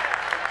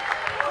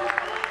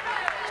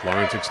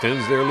 Lawrence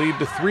extends their lead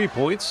to 3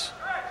 points.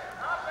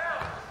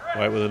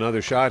 White with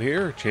another shot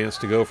here. Chance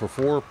to go for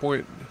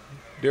 4-point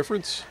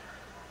difference.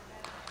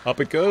 Up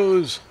it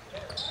goes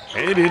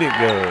and in it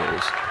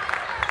goes.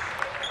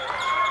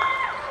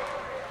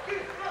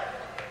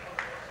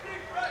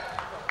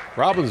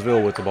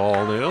 Robbinsville with the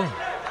ball now.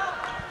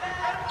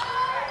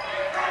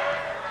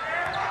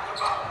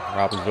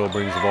 Robbinsville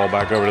brings the ball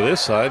back over to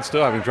this side,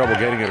 still having trouble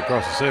getting it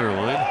across the center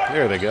line.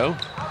 There they go.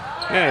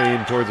 And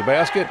in towards the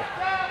basket.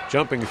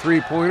 Jumping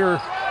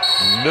three-pointer,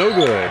 no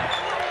good.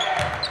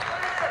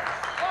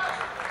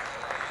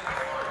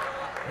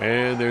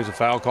 And there's a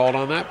foul called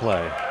on that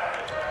play.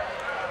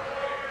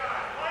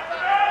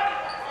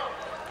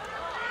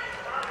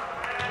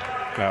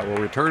 That will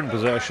return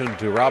possession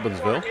to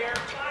Robbinsville.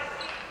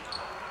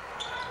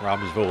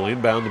 Robbinsville will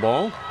inbound the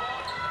ball.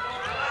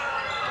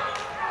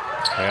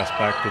 Pass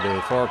back to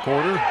the far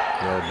corner.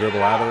 They'll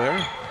dribble out of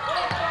there.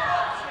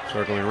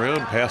 Circling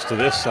around, pass to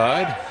this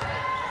side.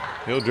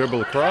 He'll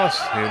dribble across,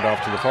 hand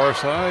off to the far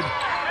side.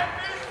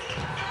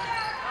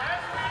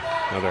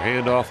 Another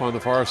handoff on the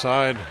far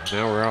side.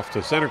 Now we're off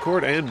to center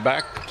court and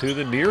back to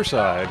the near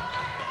side.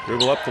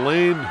 Dribble up the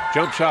lane,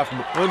 jump shot from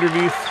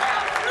underneath,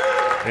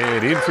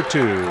 and in for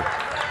 2.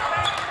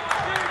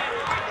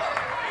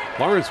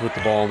 Lawrence with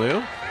the ball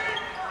now.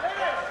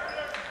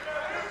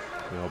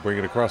 They'll bring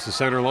it across the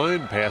center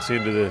line, pass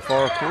into the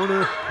far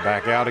corner,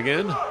 back out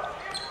again.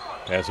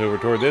 Pass over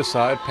toward this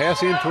side,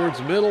 pass in towards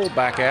the middle,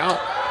 back out.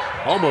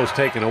 Almost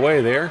taken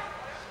away there.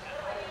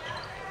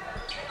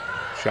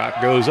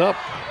 Shot goes up.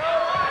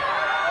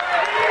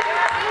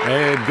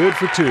 And good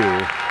for 2.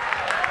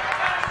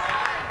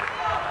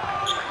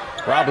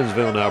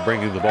 Robbinsville now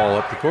bringing the ball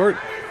up the court.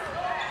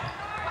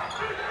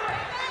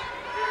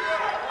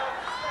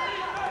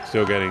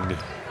 Still getting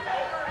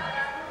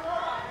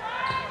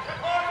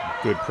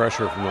good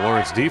pressure from the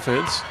Lawrence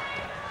defense.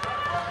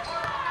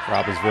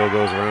 Robbinsville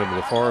goes around to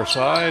the far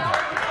side.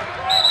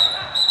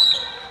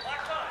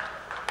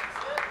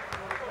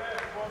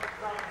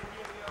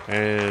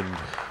 And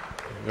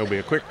there'll be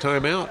a quick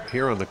timeout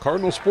here on the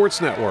Cardinal Sports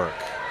Network.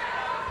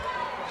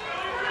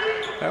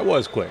 That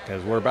was quick,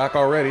 as we're back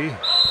already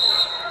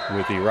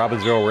with the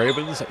Robbinsville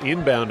Ravens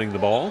inbounding the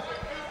ball.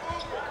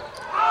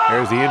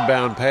 There's the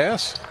inbound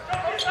pass.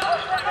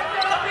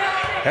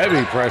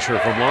 Heavy pressure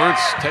from Lawrence,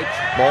 takes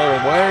the ball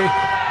away.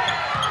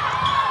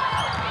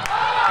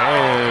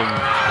 And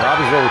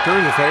Robbinsville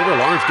returns the favor.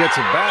 Lawrence gets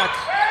it back.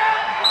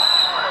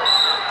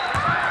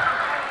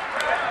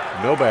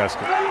 No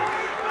basket.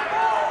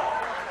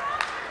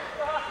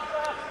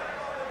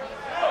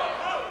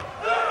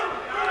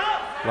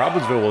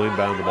 Robbinsville will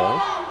inbound the ball.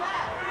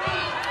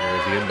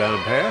 There's the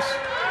inbound pass.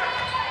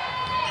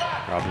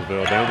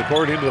 Robbinsville down the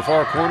court into the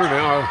far corner.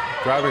 Now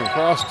driving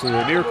across to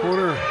the near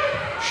corner.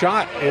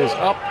 Shot is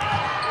up.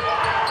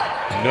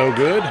 No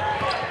good.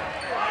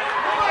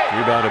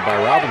 Rebounded by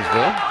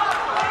Robbinsville.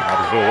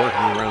 Robbinsville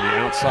working around the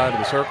outside of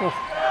the circle.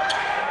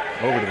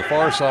 Over to the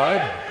far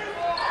side.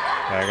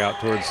 Back out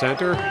towards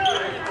center.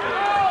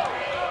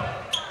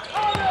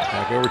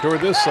 Back over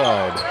toward this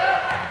side.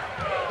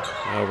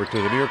 Over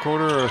to the near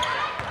corner.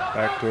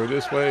 Back toward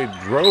this way.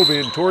 Drove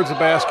in towards the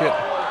basket.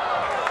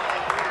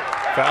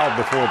 Fouled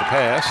before the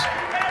pass.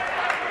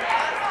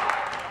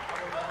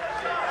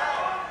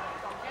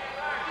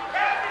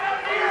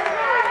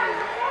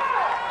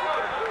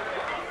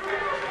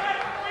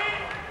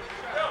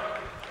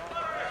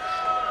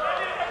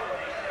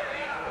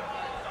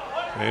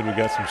 And we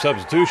got some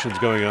substitutions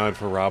going on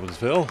for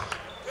Robbinsville.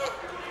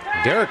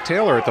 Derek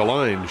Taylor at the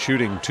line,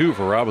 shooting 2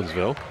 for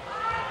Robbinsville.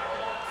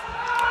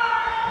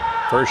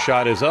 First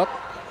shot is up.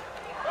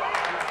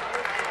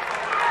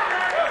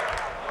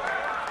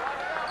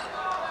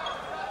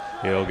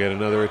 He'll get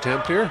another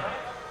attempt here.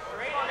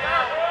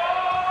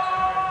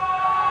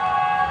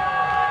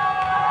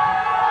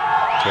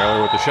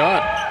 Taylor with the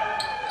shot.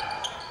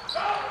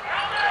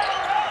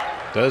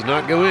 Does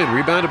not go in.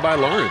 Rebounded by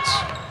Lawrence.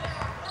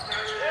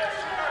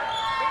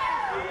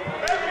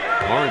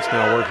 Lawrence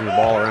now working the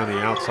ball around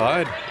the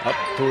outside. Up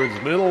towards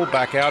the middle.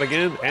 Back out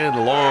again. And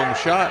the long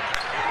shot.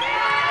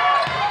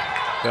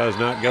 Does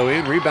not go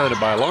in. Rebounded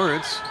by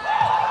Lawrence.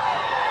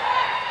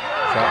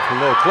 Shot from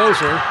a little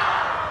closer.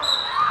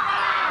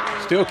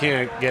 Still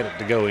can't get it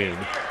to go in.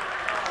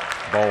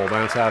 Ball will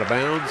bounce out of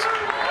bounds.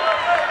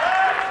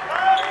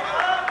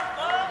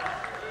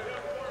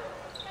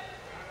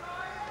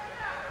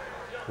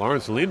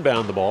 Lawrence will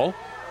inbound the ball.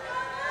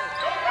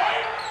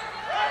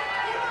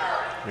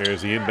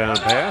 There's the inbound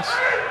pass.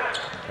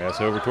 Pass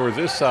over towards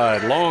this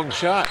side. Long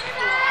shot.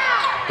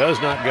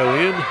 Does not go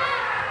in.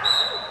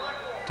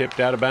 Tipped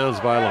out of bounds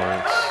by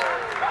Lawrence.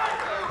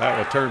 That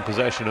will turn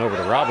possession over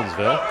to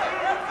Robbinsville.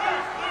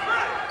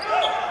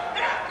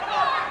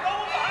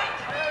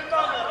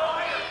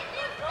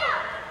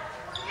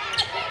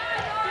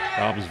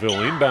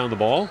 Robbinsville inbound the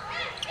ball.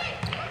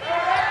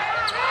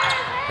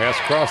 Pass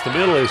across the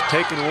middle is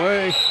taken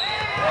away.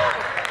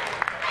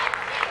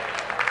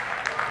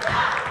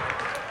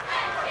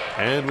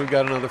 And we've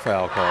got another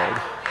foul called.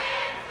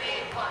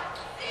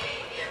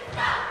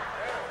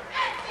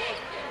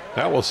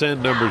 That will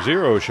send number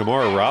 0,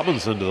 Shamar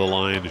Robinson, to the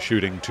line,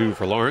 shooting 2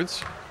 for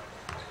Lawrence.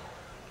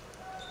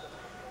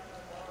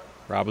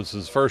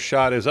 Robinson's first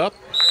shot is up.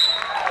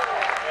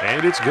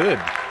 And it's good.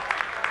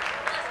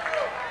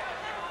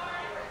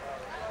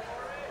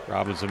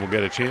 Robinson will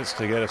get a chance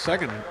to get a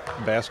second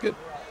basket.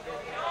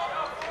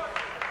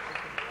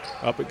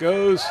 Up it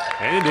goes,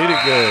 and in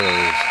it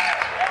goes.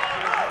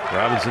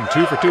 Robinson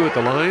 2 for 2 at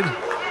the line,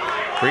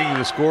 bringing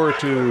the score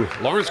to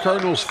Lawrence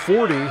Cardinals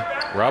 40,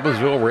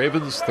 Robbinsville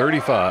Ravens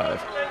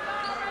 35.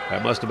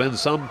 That must have been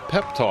some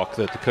pep talk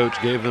that the coach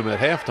gave them at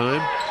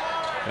halftime,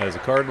 as the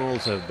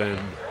Cardinals have been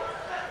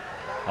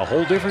a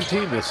whole different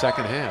team this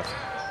second half.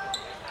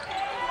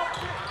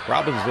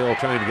 Robbinsville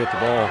trying to get the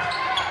ball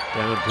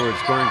down towards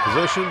scoring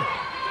position.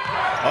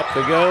 Up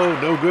they go,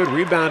 no good.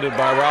 Rebounded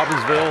by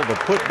Robbinsville. The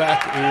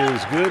putback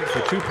is good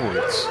for 2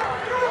 points.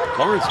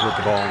 Lawrence with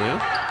the ball now.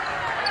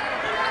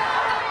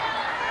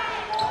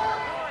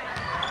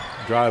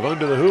 Drive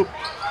under the hoop.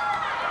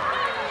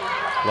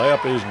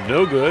 Layup is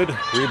no good.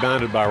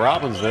 Rebounded by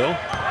Robbinsville.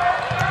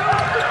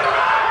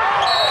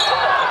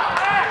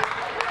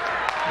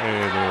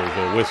 And there's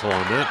a whistle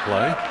on that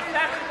play.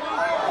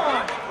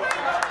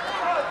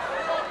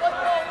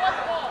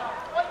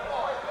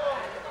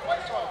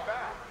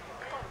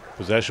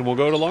 Possession will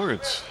go to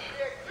Lawrence.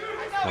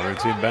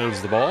 Lawrence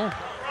inbounds the ball.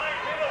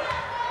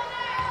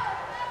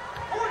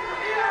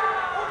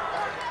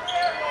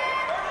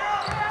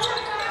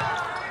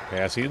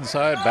 Pass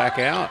inside, back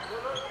out.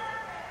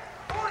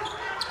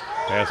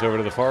 Pass over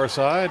to the far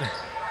side.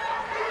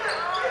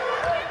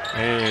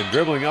 And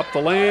dribbling up the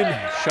lane.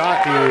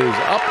 Shot is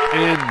up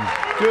and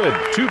good.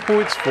 2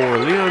 points for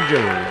Leon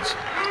Jones.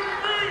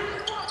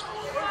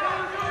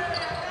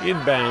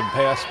 Inbound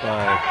pass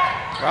by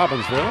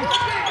Robbinsville.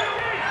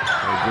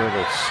 They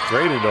dribble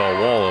straight into a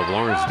wall of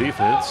Lawrence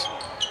defense.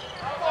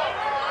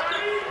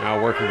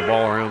 Now working the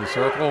ball around the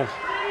circle.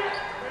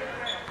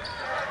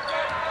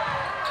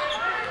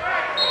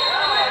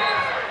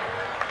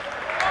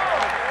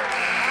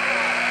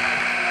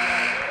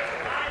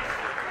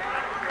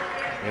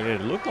 And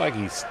it looked like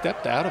he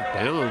stepped out of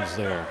bounds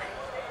there.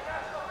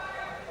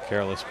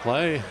 Careless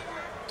play.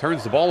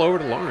 Turns the ball over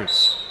to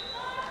Lawrence.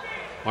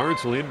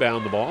 Lawrence will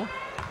inbound the ball.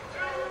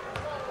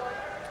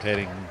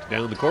 Heading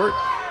down the court.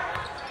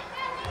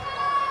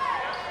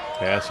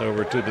 Pass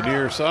over to the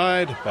near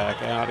side.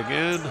 Back out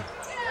again.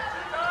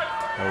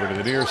 Over to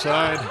the near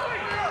side.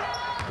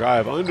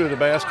 Drive under the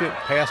basket.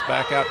 Pass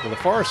back out to the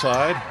far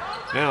side.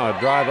 Now a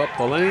drive up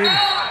the lane.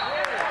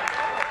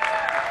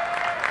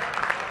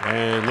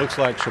 And looks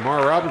like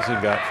Shamar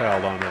Robinson got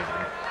fouled on that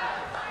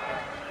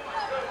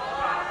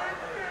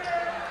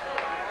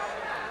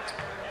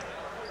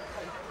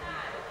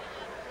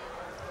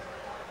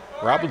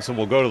one. Robinson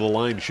will go to the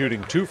line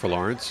shooting 2 for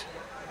Lawrence.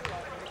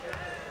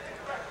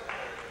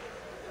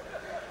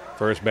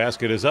 First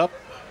basket is up.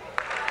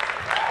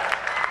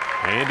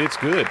 And it's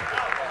good.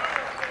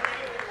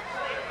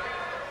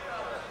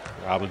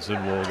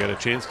 Robinson will get a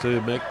chance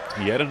to make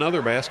yet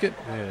another basket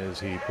as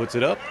he puts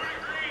it up.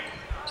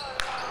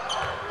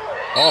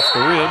 Off the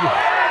rim.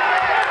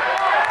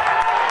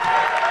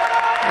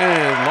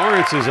 And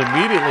Lawrence is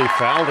immediately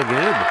fouled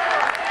again.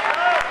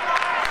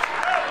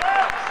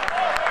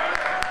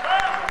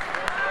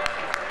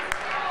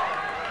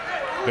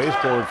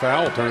 Baseboard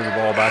foul, turn the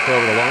ball back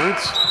over to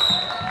Lawrence.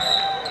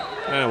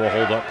 And we'll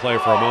hold up play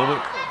for a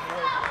moment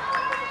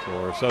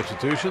for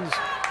substitutions.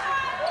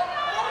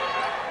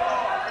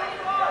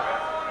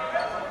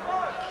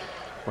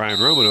 Ryan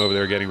Roman over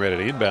there getting ready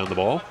to inbound the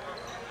ball.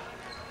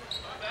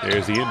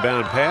 There's the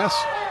inbound pass,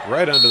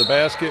 right under the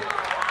basket.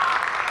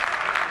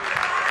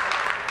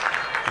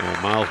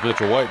 And Miles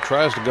Mitchell-White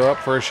tries to go up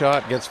for a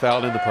shot, gets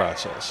fouled in the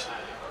process.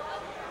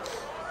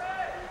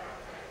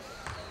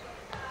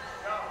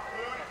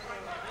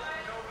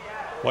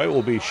 White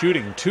will be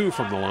shooting 2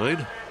 from the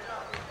line.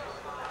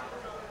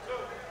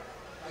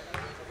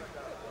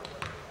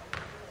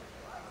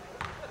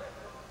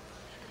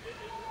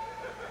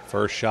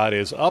 First shot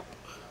is up.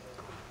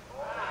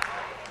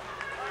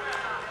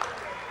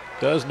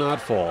 Does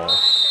not fall.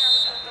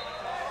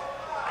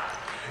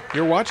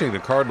 You're watching the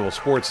Cardinal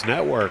Sports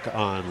Network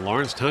on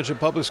Lawrence Township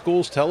Public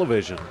Schools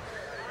television.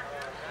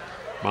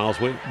 Miles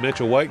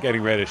Mitchell-White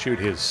getting ready to shoot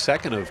his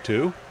second of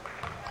 2.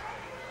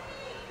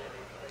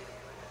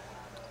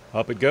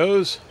 Up it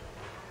goes.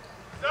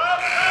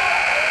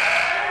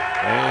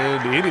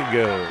 And in it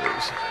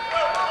goes.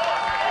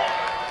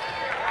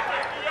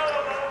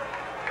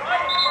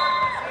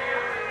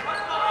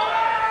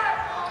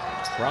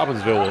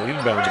 Robbinsville will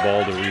inbound the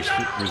ball to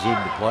resume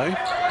the play.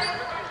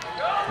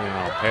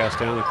 Now pass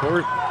down the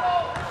court.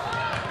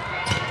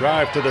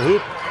 Drive to the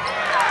hoop.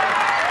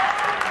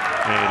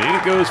 And in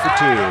it goes for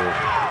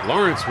 2.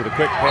 Lawrence with a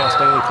quick pass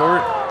down the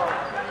court.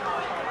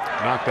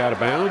 Knocked out of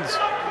bounds.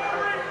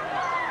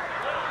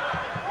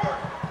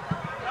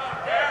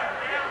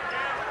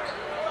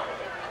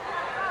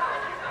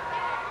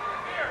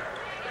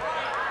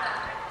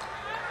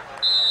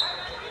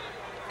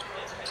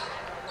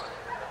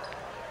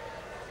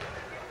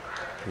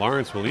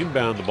 Lawrence will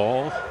inbound the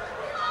ball.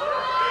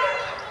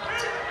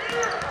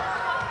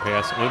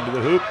 Pass under the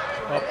hoop.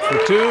 Up for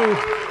 2.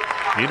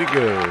 In it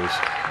goes.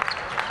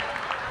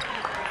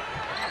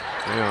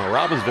 Now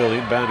Robbinsville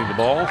inbounding the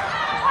ball.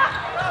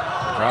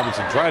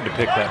 Robinson tried to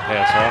pick that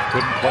pass off.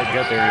 Couldn't quite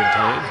get there in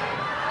time.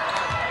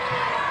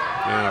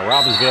 Now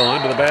Robbinsville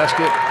under the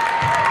basket.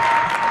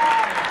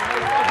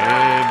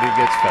 And he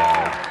gets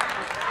fouled.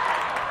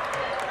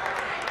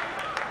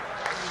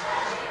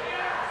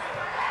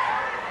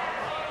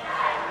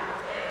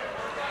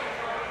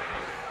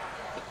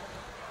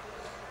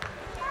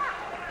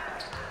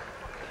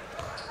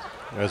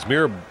 As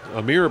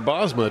Amir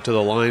Bosma to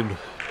the line,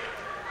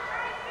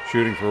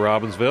 shooting for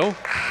Robbinsville.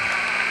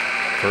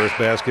 First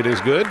basket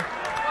is good.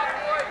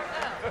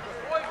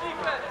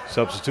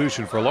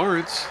 Substitution for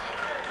Lawrence.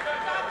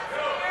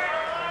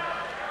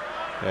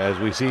 As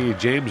we see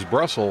James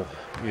Brussel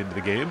into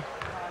the game.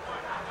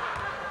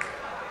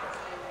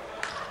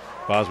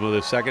 Bosma with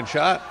his second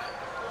shot.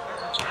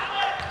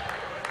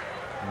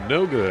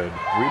 No good.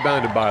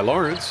 Rebounded by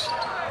Lawrence.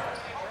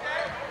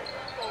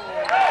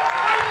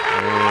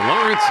 And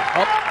Lawrence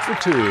up for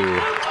 2.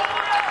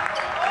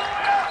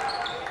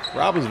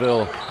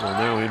 Robbinsville will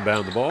now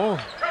inbound the ball.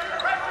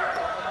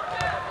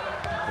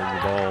 Bring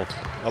the ball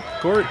up the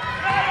court.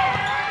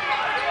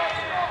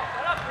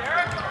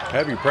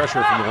 Heavy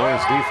pressure from the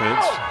Lawrence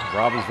defense.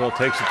 Robbinsville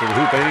takes it to the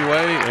hoop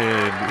anyway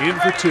and in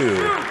for 2.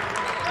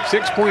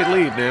 6-point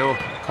lead now.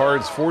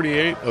 Cards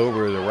 48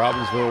 over the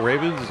Robbinsville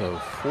Ravens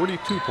of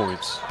 42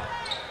 points.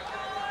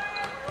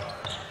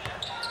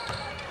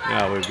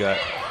 Now we've got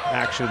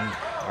action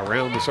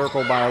around the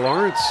circle by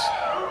Lawrence.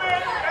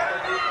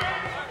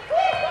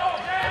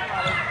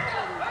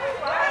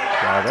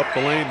 Drive up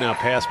the lane, now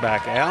pass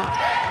back out.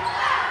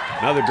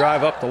 Another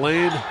drive up the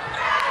lane.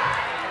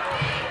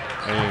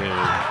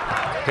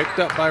 And picked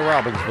up by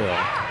Robbinsville.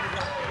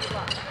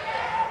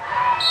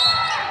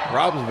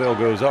 Robbinsville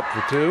goes up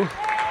for 2.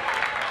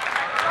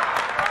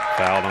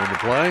 Fouled on the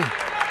play.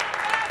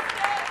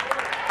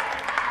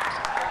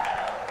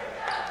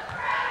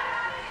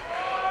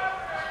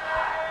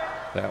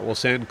 That will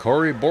send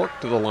Corey Bork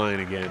to the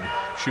line again,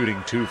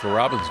 shooting 2 for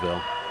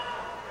Robbinsville.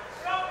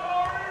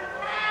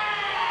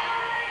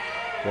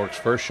 Bork's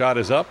first shot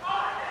is up.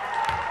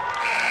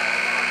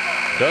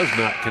 Does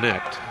not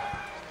connect.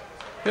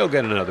 He'll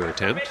get another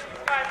attempt.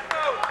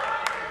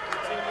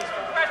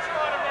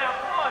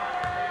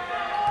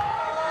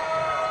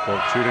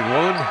 Court shooting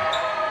one.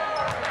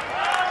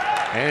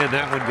 And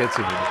that one gets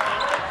in.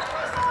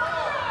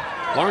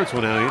 Lawrence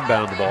will now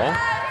inbound the ball.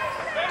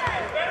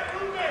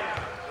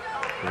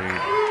 Bring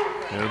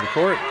down the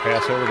court,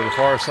 pass over to the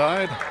far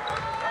side.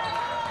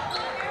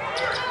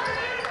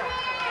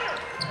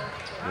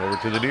 Over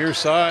to the near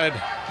side.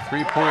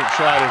 Three-point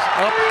shot is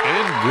up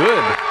and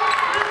good.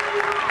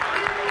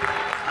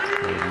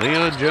 And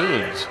Leon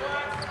Jones.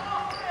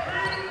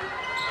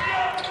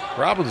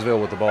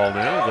 Robbinsville with the ball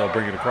now. They'll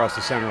bring it across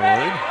the center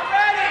line.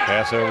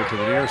 Pass over to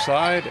the near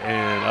side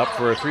and up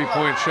for a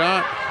three-point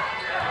shot.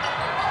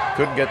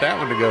 Couldn't get that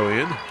one to go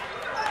in.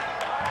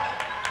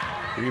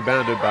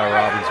 Rebounded by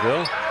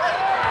Robbinsville.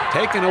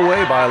 Taken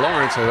away by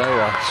Lawrence, although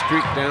a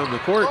streak down the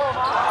court.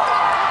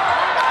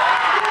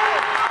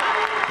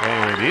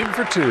 And in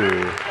for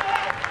two.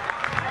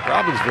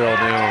 Robbinsville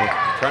now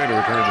trying to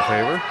return the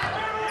favor.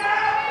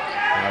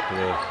 Out to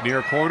the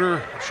near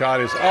corner.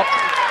 Shot is up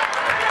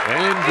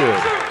and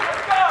good.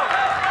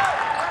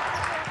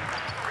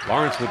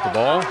 Lawrence with the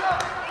ball.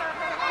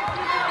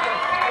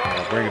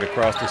 Bring it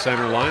across the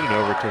center line and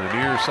over to the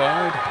near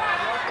side.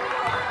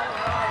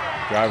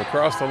 Drive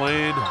across the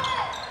lane.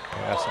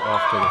 Pass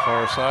off to the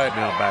far side.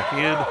 Now back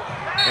in.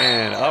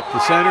 And up the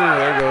center.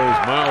 There goes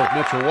Miles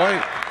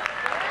Mitchell-White.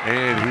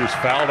 And he was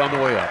fouled on the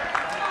way up.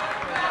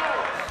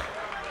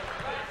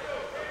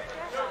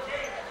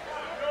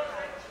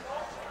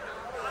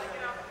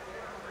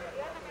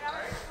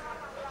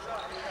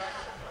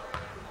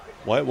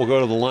 White will go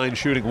to the line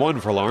shooting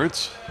one for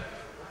Lawrence.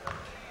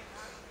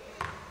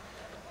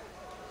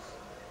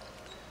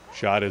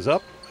 Shot is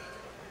up.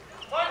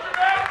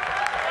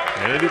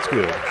 And it's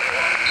good.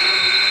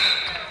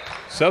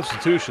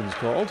 Substitutions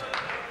called.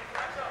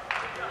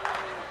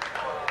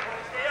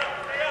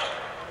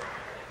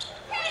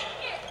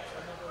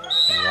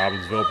 And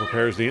Robbinsville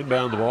prepares to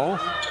inbound the ball.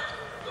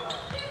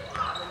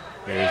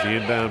 There's the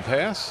inbound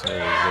pass. They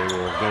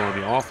will go on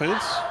the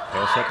offense.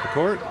 Pass up the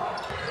court.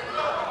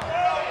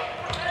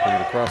 Bring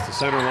it across the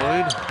center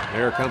line.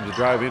 There comes the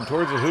drive in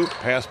towards the hoop.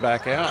 Pass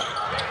back out.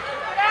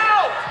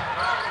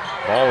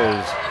 Ball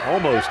is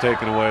almost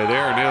taken away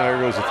there. Now there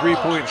goes a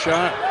three-point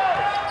shot.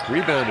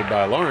 Rebounded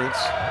by Lawrence.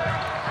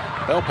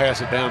 They'll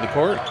pass it down the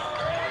court.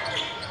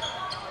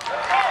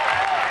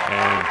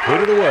 And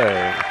put it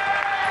away.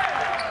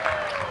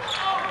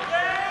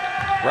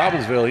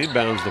 Robbinsville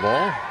inbounds the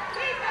ball.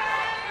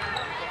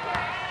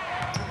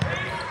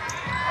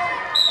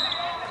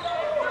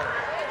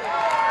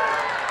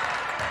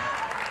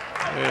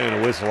 And a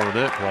whistle on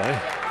that play.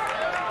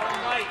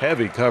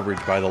 Heavy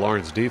coverage by the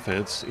Lawrence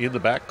defense in the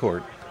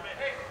backcourt.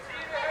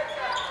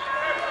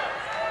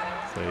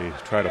 They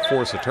try to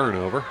force a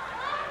turnover.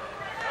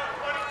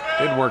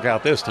 Didn't work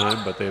out this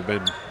time, but they've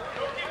been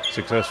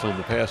successful in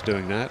the past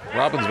doing that.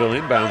 Robbinsville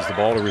inbounds the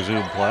ball to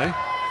resume play.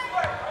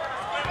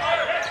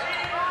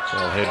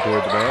 They'll head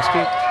toward the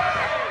basket.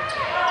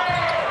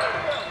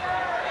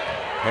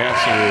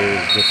 Pass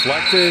is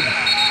deflected,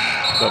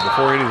 but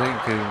before anything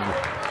can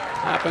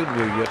happen,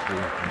 we get the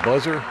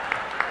buzzer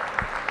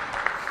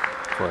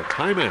for a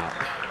timeout.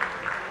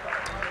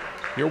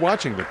 You're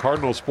watching the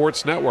Cardinal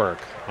Sports Network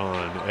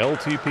on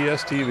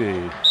LTPS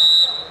TV.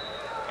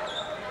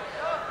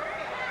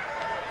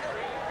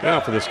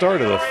 Now for the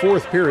start of the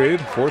fourth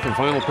and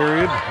final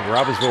period, the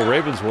Robbinsville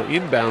Ravens will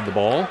inbound the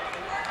ball.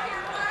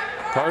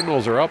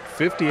 Cardinals are up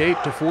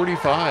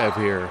 58-45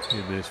 here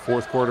in this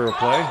fourth quarter of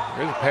play.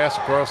 There's a pass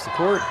across the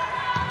court.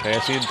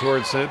 Pass in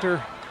towards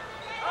center.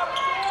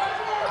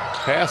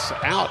 Pass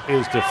out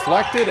is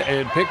deflected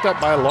and picked up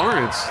by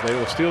Lawrence. They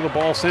will steal the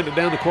ball, send it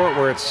down the court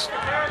where it's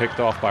picked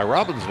off by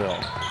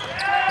Robbinsville.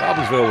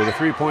 Robbinsville with a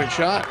three-point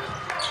shot.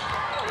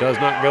 Does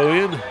not go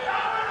in.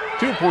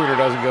 Two-pointer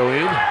doesn't go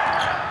in.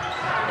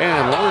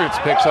 And Lawrence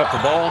picks up the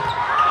ball.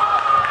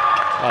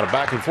 A lot of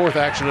back and forth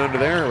action under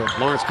there.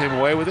 Lawrence came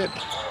away with it.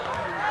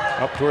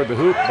 Up toward the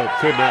hoop, but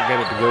could not get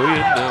it to go in.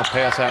 Now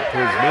pass out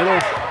towards the middle.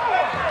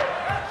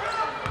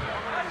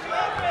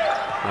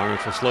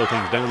 Lawrence will slow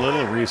things down a little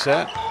and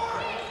reset.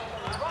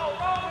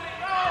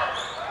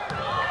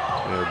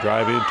 They'll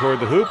drive in toward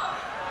the hoop.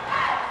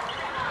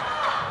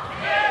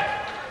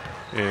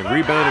 And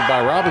rebounded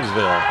by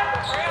Robbinsville.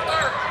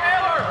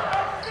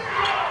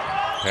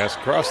 Pass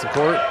across the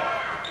court.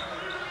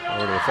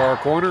 Over to the far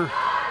corner.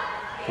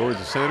 Towards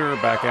the center.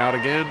 Back out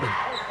again.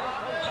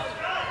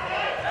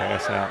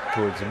 Pass out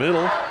towards the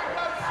middle.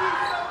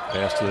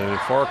 Pass to the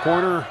far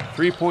corner.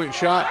 Three-point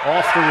shot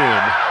off the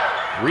rim.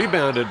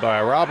 Rebounded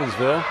by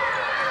Robbinsville.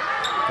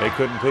 They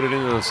couldn't put it in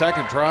on a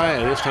second try.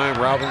 And this time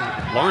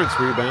Lawrence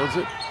rebounds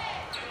it.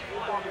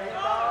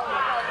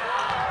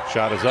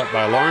 Shot is up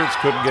by Lawrence.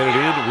 Couldn't get it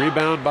in.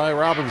 Rebound by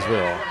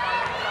Robbinsville.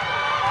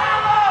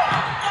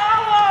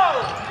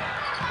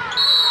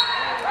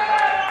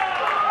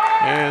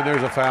 And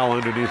there's a foul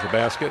underneath the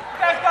basket. You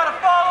guys got to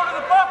fall under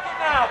the bucket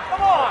now.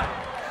 Come on.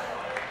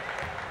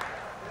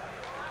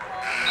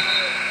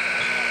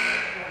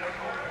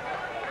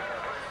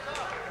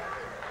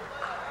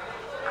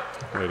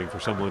 Waiting for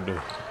someone to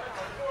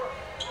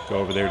go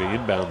over there to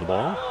inbound the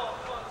ball.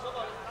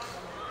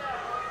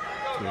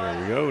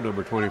 There we go.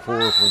 Number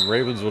 24 from the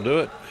Ravens will do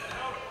it.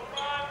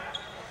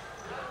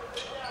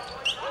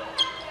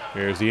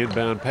 Here's the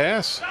inbound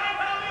pass.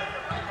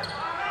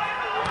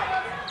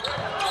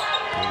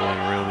 Dribbling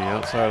around the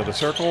outside of the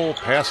circle.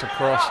 Pass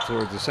across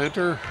towards the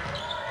center.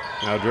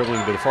 Now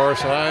dribbling to the far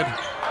side.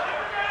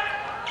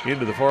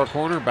 Into the far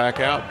corner. Back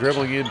out.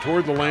 Dribbling in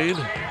toward the lane.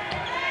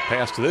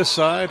 Pass to this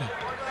side.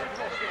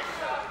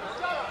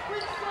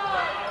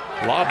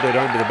 Lobbed it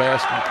under the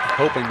basket,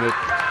 hoping that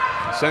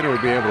the center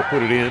would be able to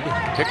put it in.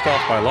 Picked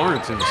off by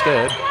Lawrence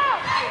instead.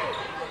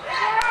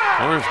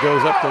 Lawrence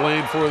goes up the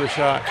lane for the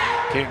shot.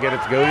 Can't get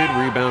it to go in.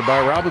 Rebound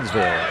by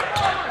Robbinsville.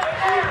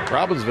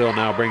 Robbinsville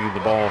now bringing the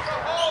ball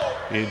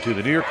into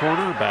the near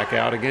corner. Back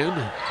out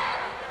again.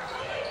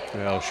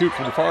 They'll shoot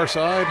from the far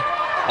side.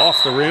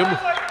 Off the rim.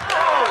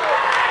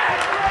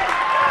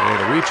 And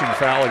a reaching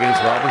foul against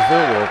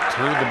Robbinsville will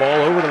turn the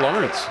ball over to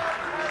Lawrence.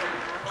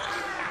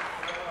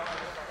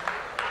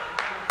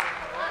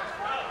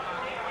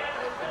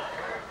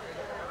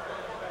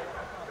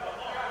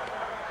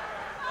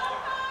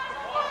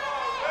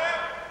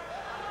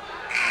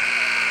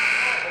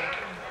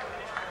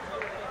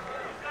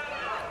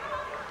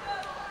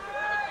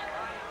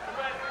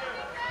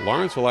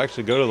 Lawrence will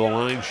actually go to the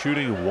line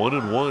shooting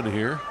 1-1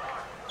 here.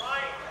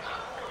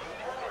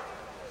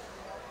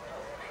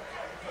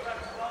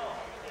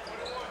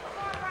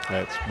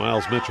 That's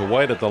Miles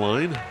Mitchell-White at the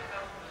line.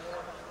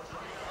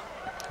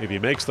 If he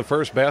makes the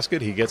first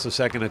basket, he gets a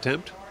second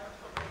attempt.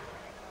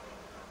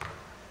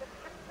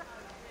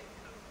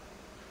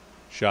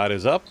 Shot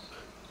is up,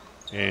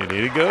 and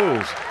in it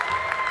goes.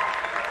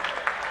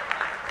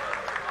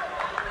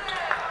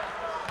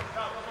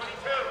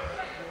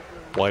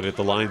 White at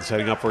the line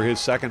setting up for his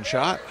second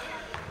shot.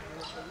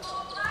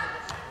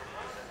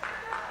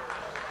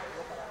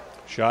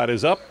 Shot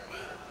is up,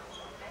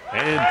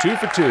 and 2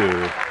 for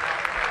 2.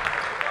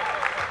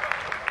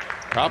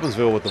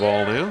 Robbinsville with the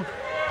ball now.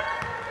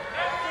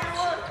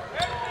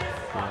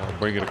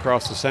 Bring it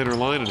across the center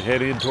line and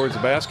head in towards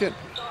the basket.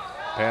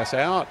 Pass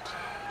out.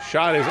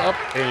 Shot is up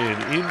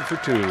and in for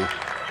 2.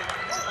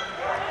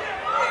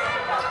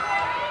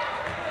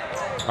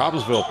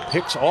 Robbinsville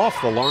picks off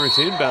the Lawrence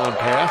inbound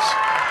pass.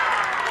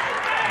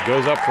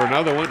 Goes up for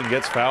another one and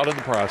gets fouled in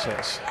the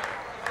process.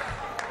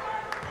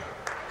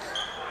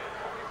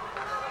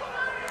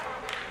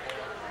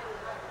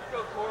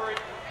 Go, Corey.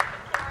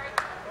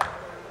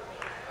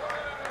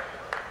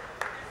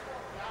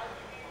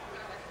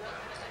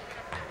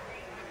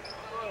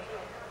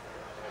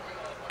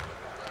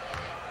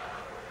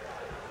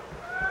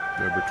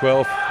 Number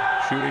 12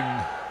 shooting.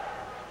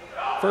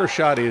 First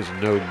shot is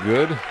no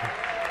good. I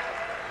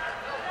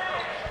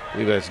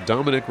believe that's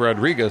Dominic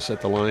Rodriguez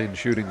at the line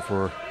shooting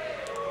for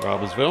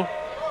Robbinsville.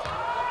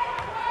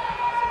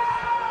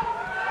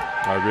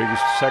 Rodriguez's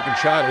second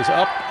shot is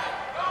up.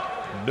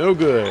 No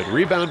good.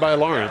 Rebound by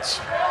Lawrence.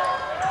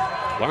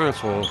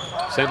 Lawrence will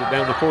send it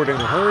down the court in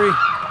a hurry.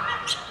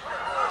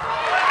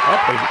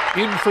 Up and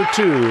in for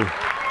 2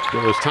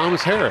 goes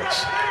Thomas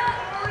Harris.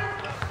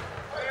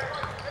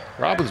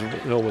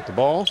 Robbinsville with the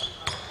ball.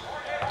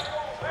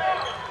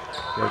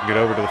 Working it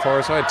over to the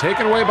far side.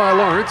 Taken away by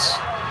Lawrence.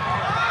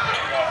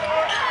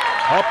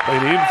 Up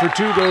and in for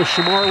 2 goes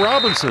Shamar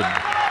Robinson.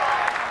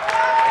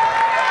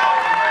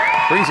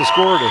 Brings the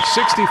score to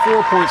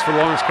 64 points for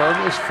Lawrence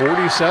Cardinals,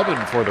 47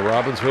 for the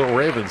Robbinsville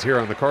Ravens here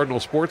on the Cardinal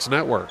Sports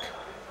Network.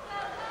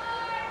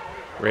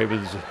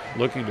 Ravens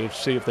looking to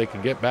see if they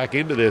can get back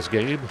into this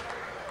game.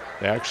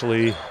 They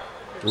actually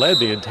led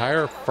the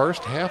entire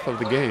first half of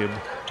the game.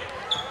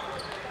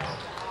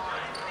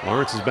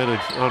 Lawrence has been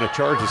on a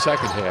charge the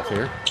second half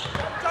here.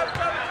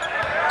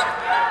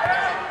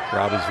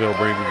 Robbinsville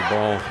bringing the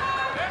ball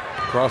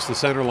across the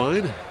center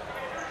line.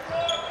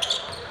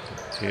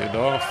 Hand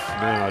off,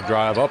 now a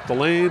drive up the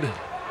lane,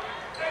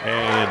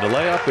 and the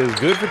layup is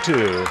good for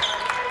 2.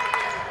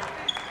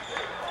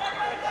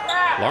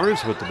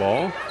 Lawrence with the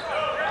ball,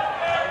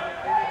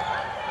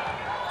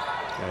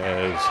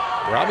 as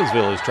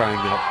Robbinsville is trying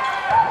that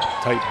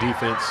tight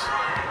defense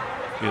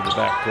in the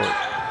backcourt.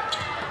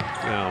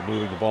 Now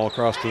moving the ball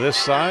across to this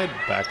side,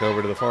 back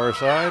over to the far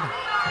side.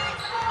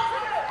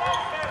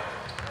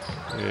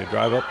 And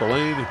drive up the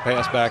lane,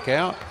 pass back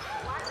out.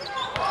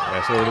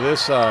 Pass over to this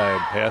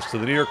side, pass to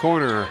the near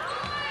corner.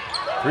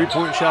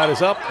 3-point shot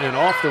is up and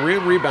off the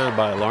rim, rebound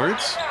by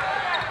Lawrence.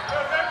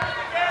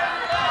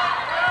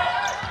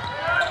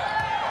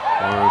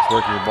 Lawrence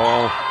working the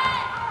ball.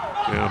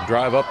 Now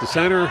drive up the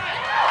center.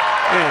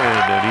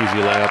 And an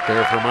easy layup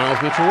there for Miles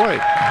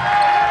Mitchell-White.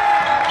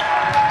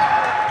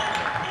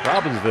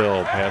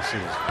 Robbinsville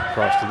passes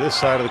across to this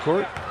side of the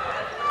court.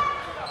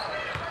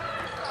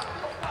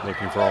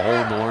 Looking for a hole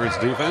in the Lawrence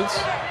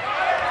defense.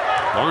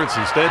 Lawrence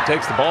instead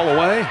takes the ball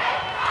away.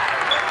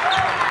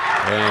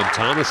 And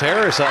Thomas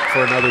Harris up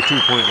for another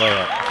 2-point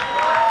layup.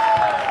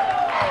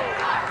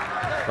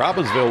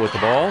 Robbinsville with the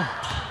ball.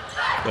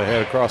 They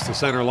head across the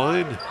center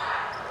line.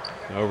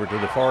 Over to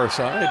the far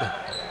side.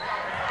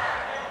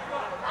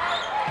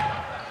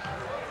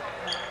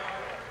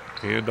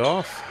 Hand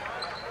off.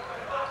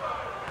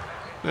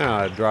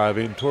 Now a drive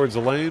in towards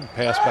the lane,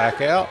 pass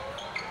back out.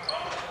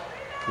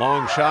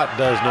 Long shot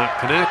does not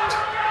connect.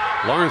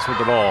 Lawrence with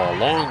the ball.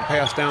 Long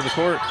pass down the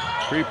court.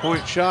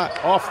 3-point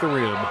shot off the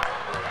rim.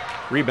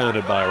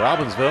 Rebounded by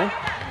Robbinsville.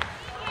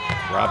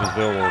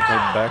 Robbinsville will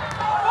come back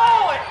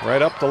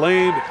right up the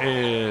lane,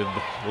 and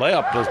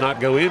layup does not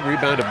go in.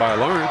 Rebounded by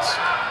Lawrence.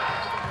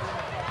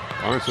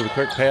 Lawrence with a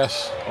quick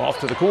pass off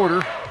to the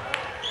corner.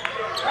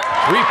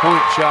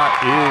 3-point shot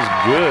is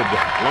good.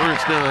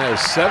 Lawrence now has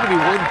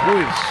 71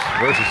 points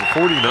versus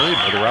 49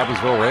 for the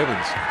Robbinsville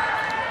Ravens.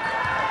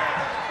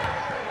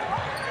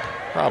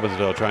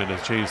 Robbinsville trying to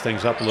change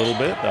things up a little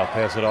bit. They'll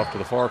pass it off to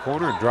the far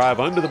corner.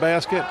 Drive under the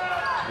basket.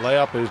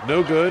 Layup is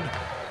no good.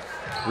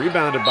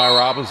 Rebounded by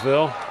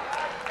Robbinsville.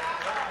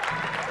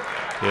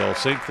 He'll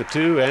sink the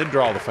 2 and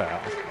draw the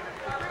foul.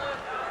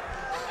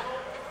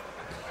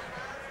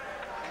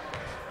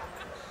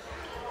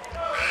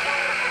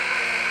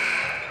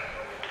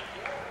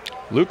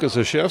 Lucas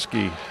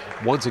Oshevsky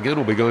once again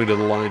will be going to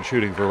the line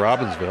shooting for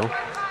Robbinsville.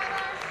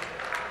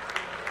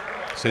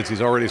 Since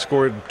he's already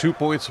scored 2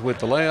 points with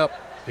the layup,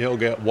 he'll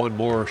get one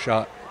more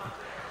shot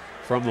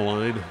from the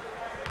line.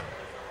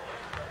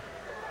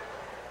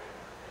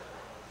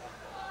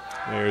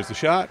 There's the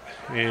shot,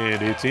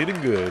 and it's in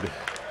and good.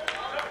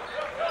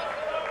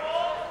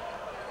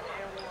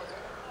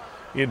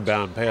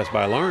 Inbound pass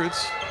by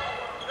Lawrence.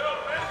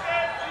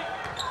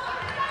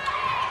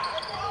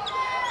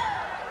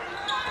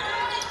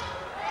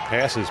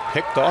 Pass is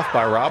picked off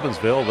by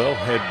Robbinsville. They'll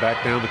head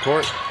back down the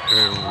court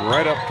and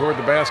right up toward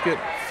the basket.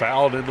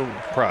 Fouled in the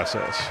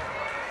process.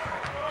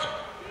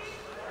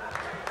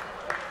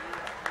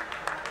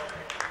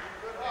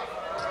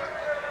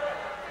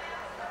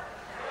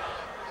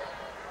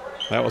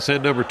 That will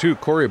send number 2,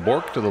 Corey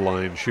Bork, to the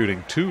line,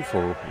 shooting 2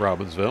 for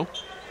Robbinsville.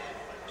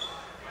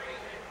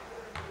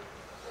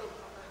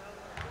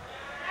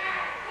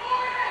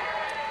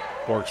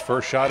 Bork's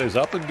first shot is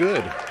up and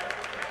good.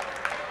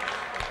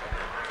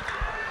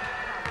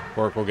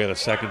 Bork will get a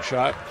second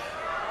shot.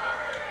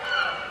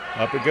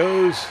 Up it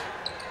goes,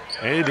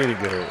 and in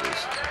it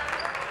goes.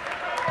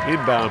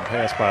 Inbound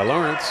pass by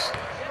Lawrence.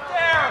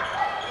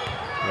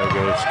 They'll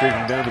go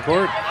streaking down the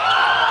court.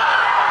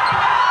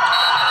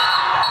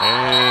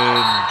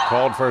 And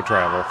called for a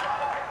travel.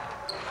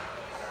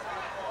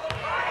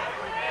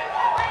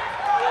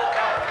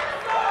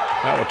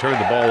 That will turn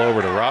the ball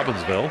over to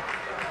Robbinsville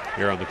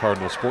here on the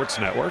Cardinal Sports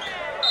Network.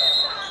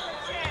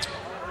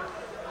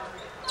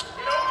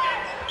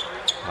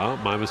 Oh,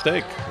 my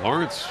mistake.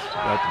 Lawrence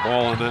got the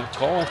ball on that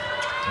call.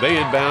 They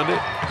inbound it.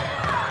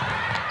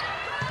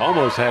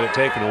 Almost had it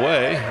taken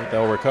away.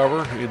 They'll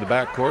recover in the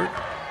backcourt.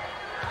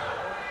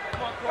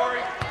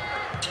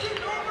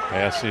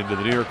 Pass into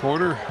the near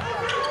corner.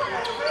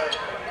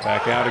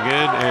 Back out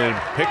again and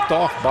picked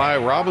off by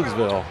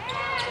Robbinsville.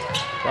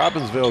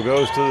 Robbinsville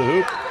goes to the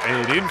hoop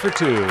and in for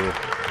 2.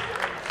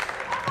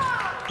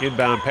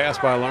 Inbound pass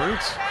by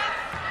Lawrence.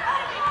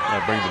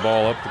 That'll bring the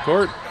ball up the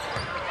court.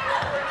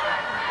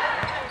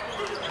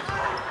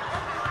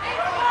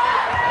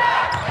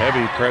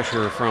 Heavy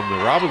pressure from the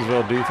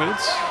Robbinsville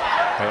defense.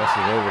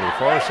 Passes over to the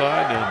far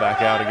side, now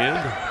back out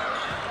again.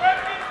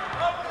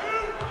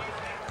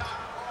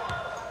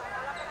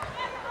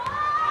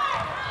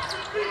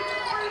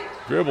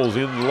 Dribbles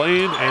in the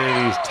lane,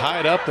 and he's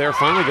tied up there.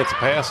 Finally gets a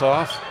pass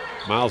off.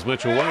 Miles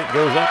Mitchell-White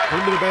goes up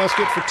under the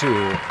basket for 2.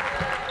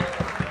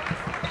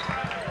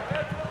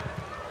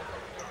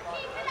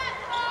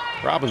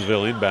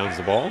 Robbinsville inbounds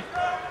the ball.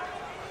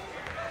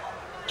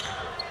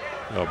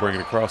 They'll bring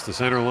it across the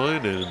center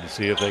line and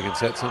see if they can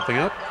set something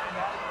up.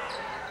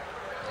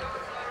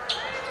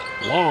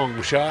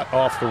 Long shot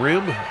off the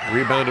rim,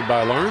 rebounded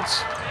by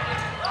Lawrence.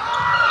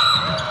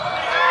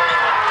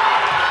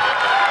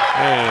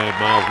 And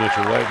Miles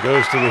Mitchell-White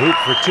goes to the hoop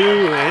for 2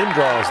 and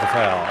draws the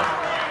foul.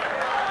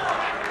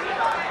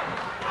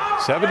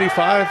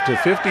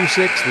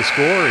 75-56 the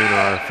score in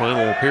our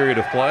final period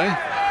of play.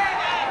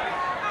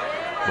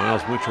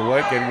 Miles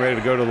Mitchell-White getting ready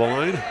to go to the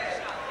line.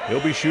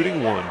 He'll be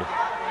shooting 1.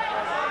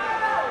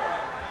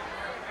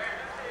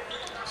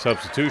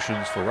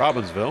 Substitutions for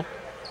Robbinsville.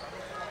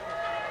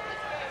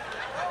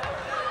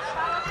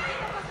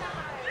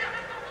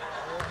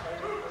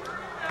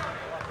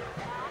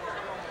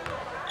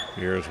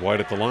 Here's White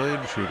at the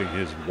line, shooting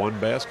his 1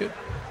 basket.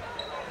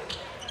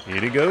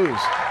 In he goes.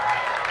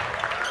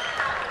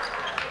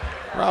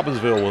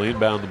 Robbinsville will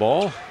inbound the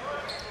ball.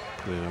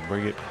 They'll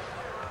bring it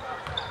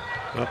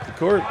up the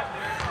court.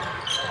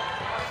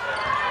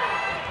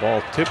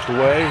 Ball tipped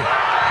away.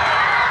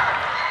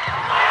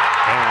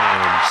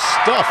 And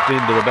stuffed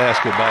into the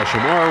basket by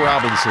Shamar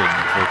Robinson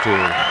for 2.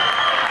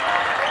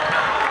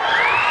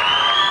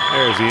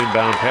 There's the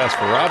inbound pass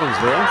for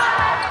Robbinsville.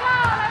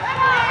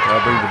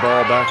 They'll bring the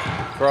ball back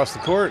across the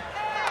court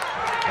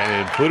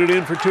and put it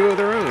in for 2 of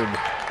their own.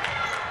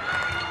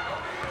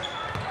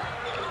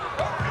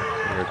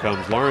 Here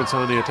comes Lawrence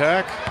on the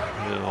attack.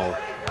 And I'll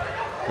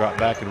drop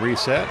back and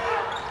reset.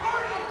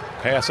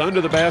 Pass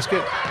under the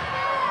basket.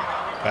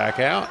 Back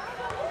out.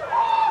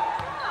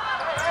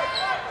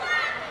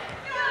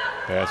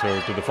 Pass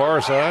over to the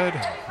far side.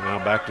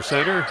 Now back to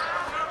center.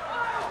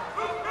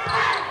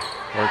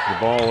 Work the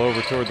ball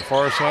over toward the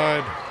far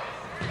side.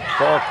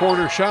 Far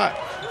corner shot.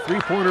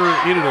 Three-pointer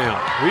in and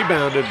out.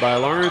 Rebounded by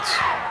Lawrence.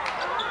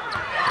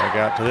 Back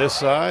out to this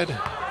side.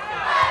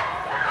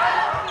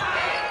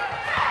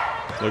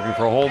 Looking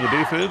for a hole in the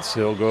defense.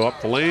 He'll go up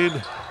the lane.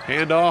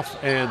 Handoff,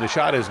 and the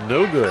shot is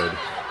no good.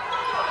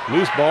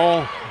 Loose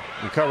ball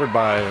recovered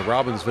by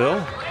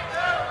Robbinsville.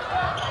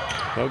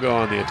 They'll go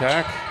on the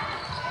attack.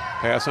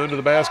 Pass under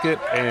the basket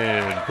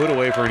and put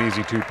away for an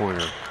easy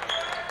two-pointer.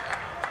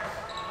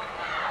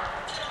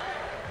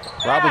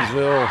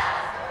 Robbinsville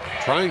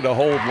trying to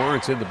hold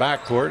Lawrence in the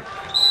backcourt.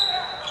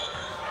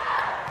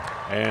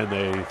 And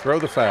they throw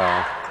the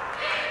foul.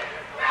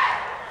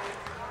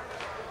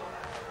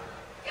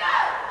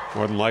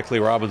 More than likely,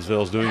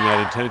 Robbinsville's doing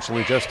that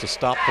intentionally just to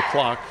stop the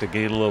clock, to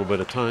gain a little bit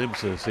of time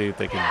to see if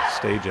they can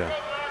stage a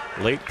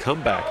late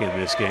comeback in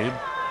this game.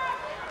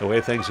 The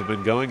way things have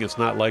been going, it's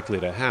not likely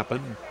to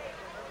happen,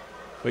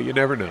 but you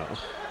never know.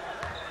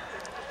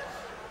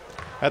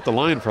 At the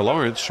line for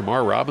Lawrence,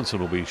 Shamar Robinson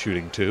will be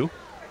shooting two.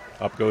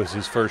 Up goes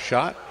his first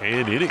shot,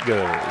 and in it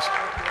goes.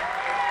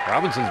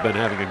 Robinson's been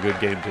having a good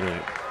game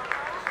tonight.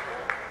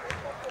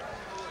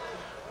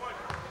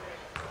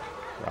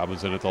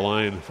 Robinson at the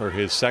line for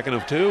his second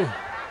of two.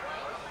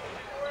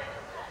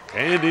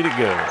 And in it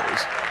goes.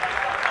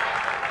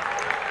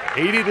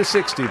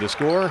 80-60 to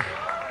score.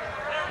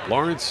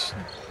 Lawrence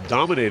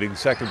dominating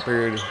second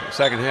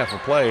half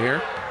of play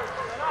here.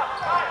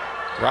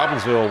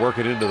 Robbinsville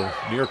working into the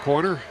near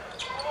corner.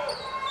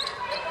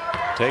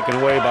 Taken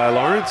away by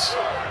Lawrence.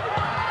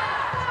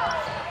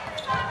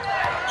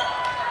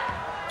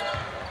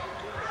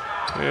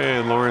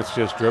 And Lawrence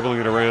just dribbling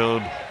it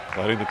around,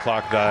 letting the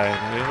clock die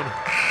down.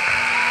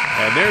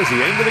 And there's the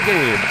end of the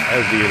game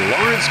as the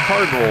Lawrence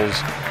Cardinals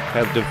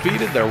have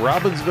defeated the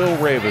Robbinsville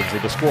Ravens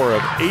with a score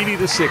of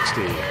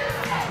 80-60.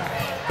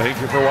 Thank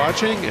you for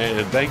watching,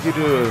 and thank you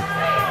to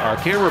our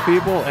camera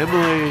people,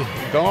 Emily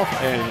Goff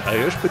and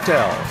Ayush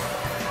Patel.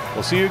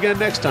 We'll see you again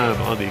next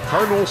time on the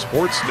Cardinal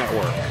Sports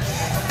Network.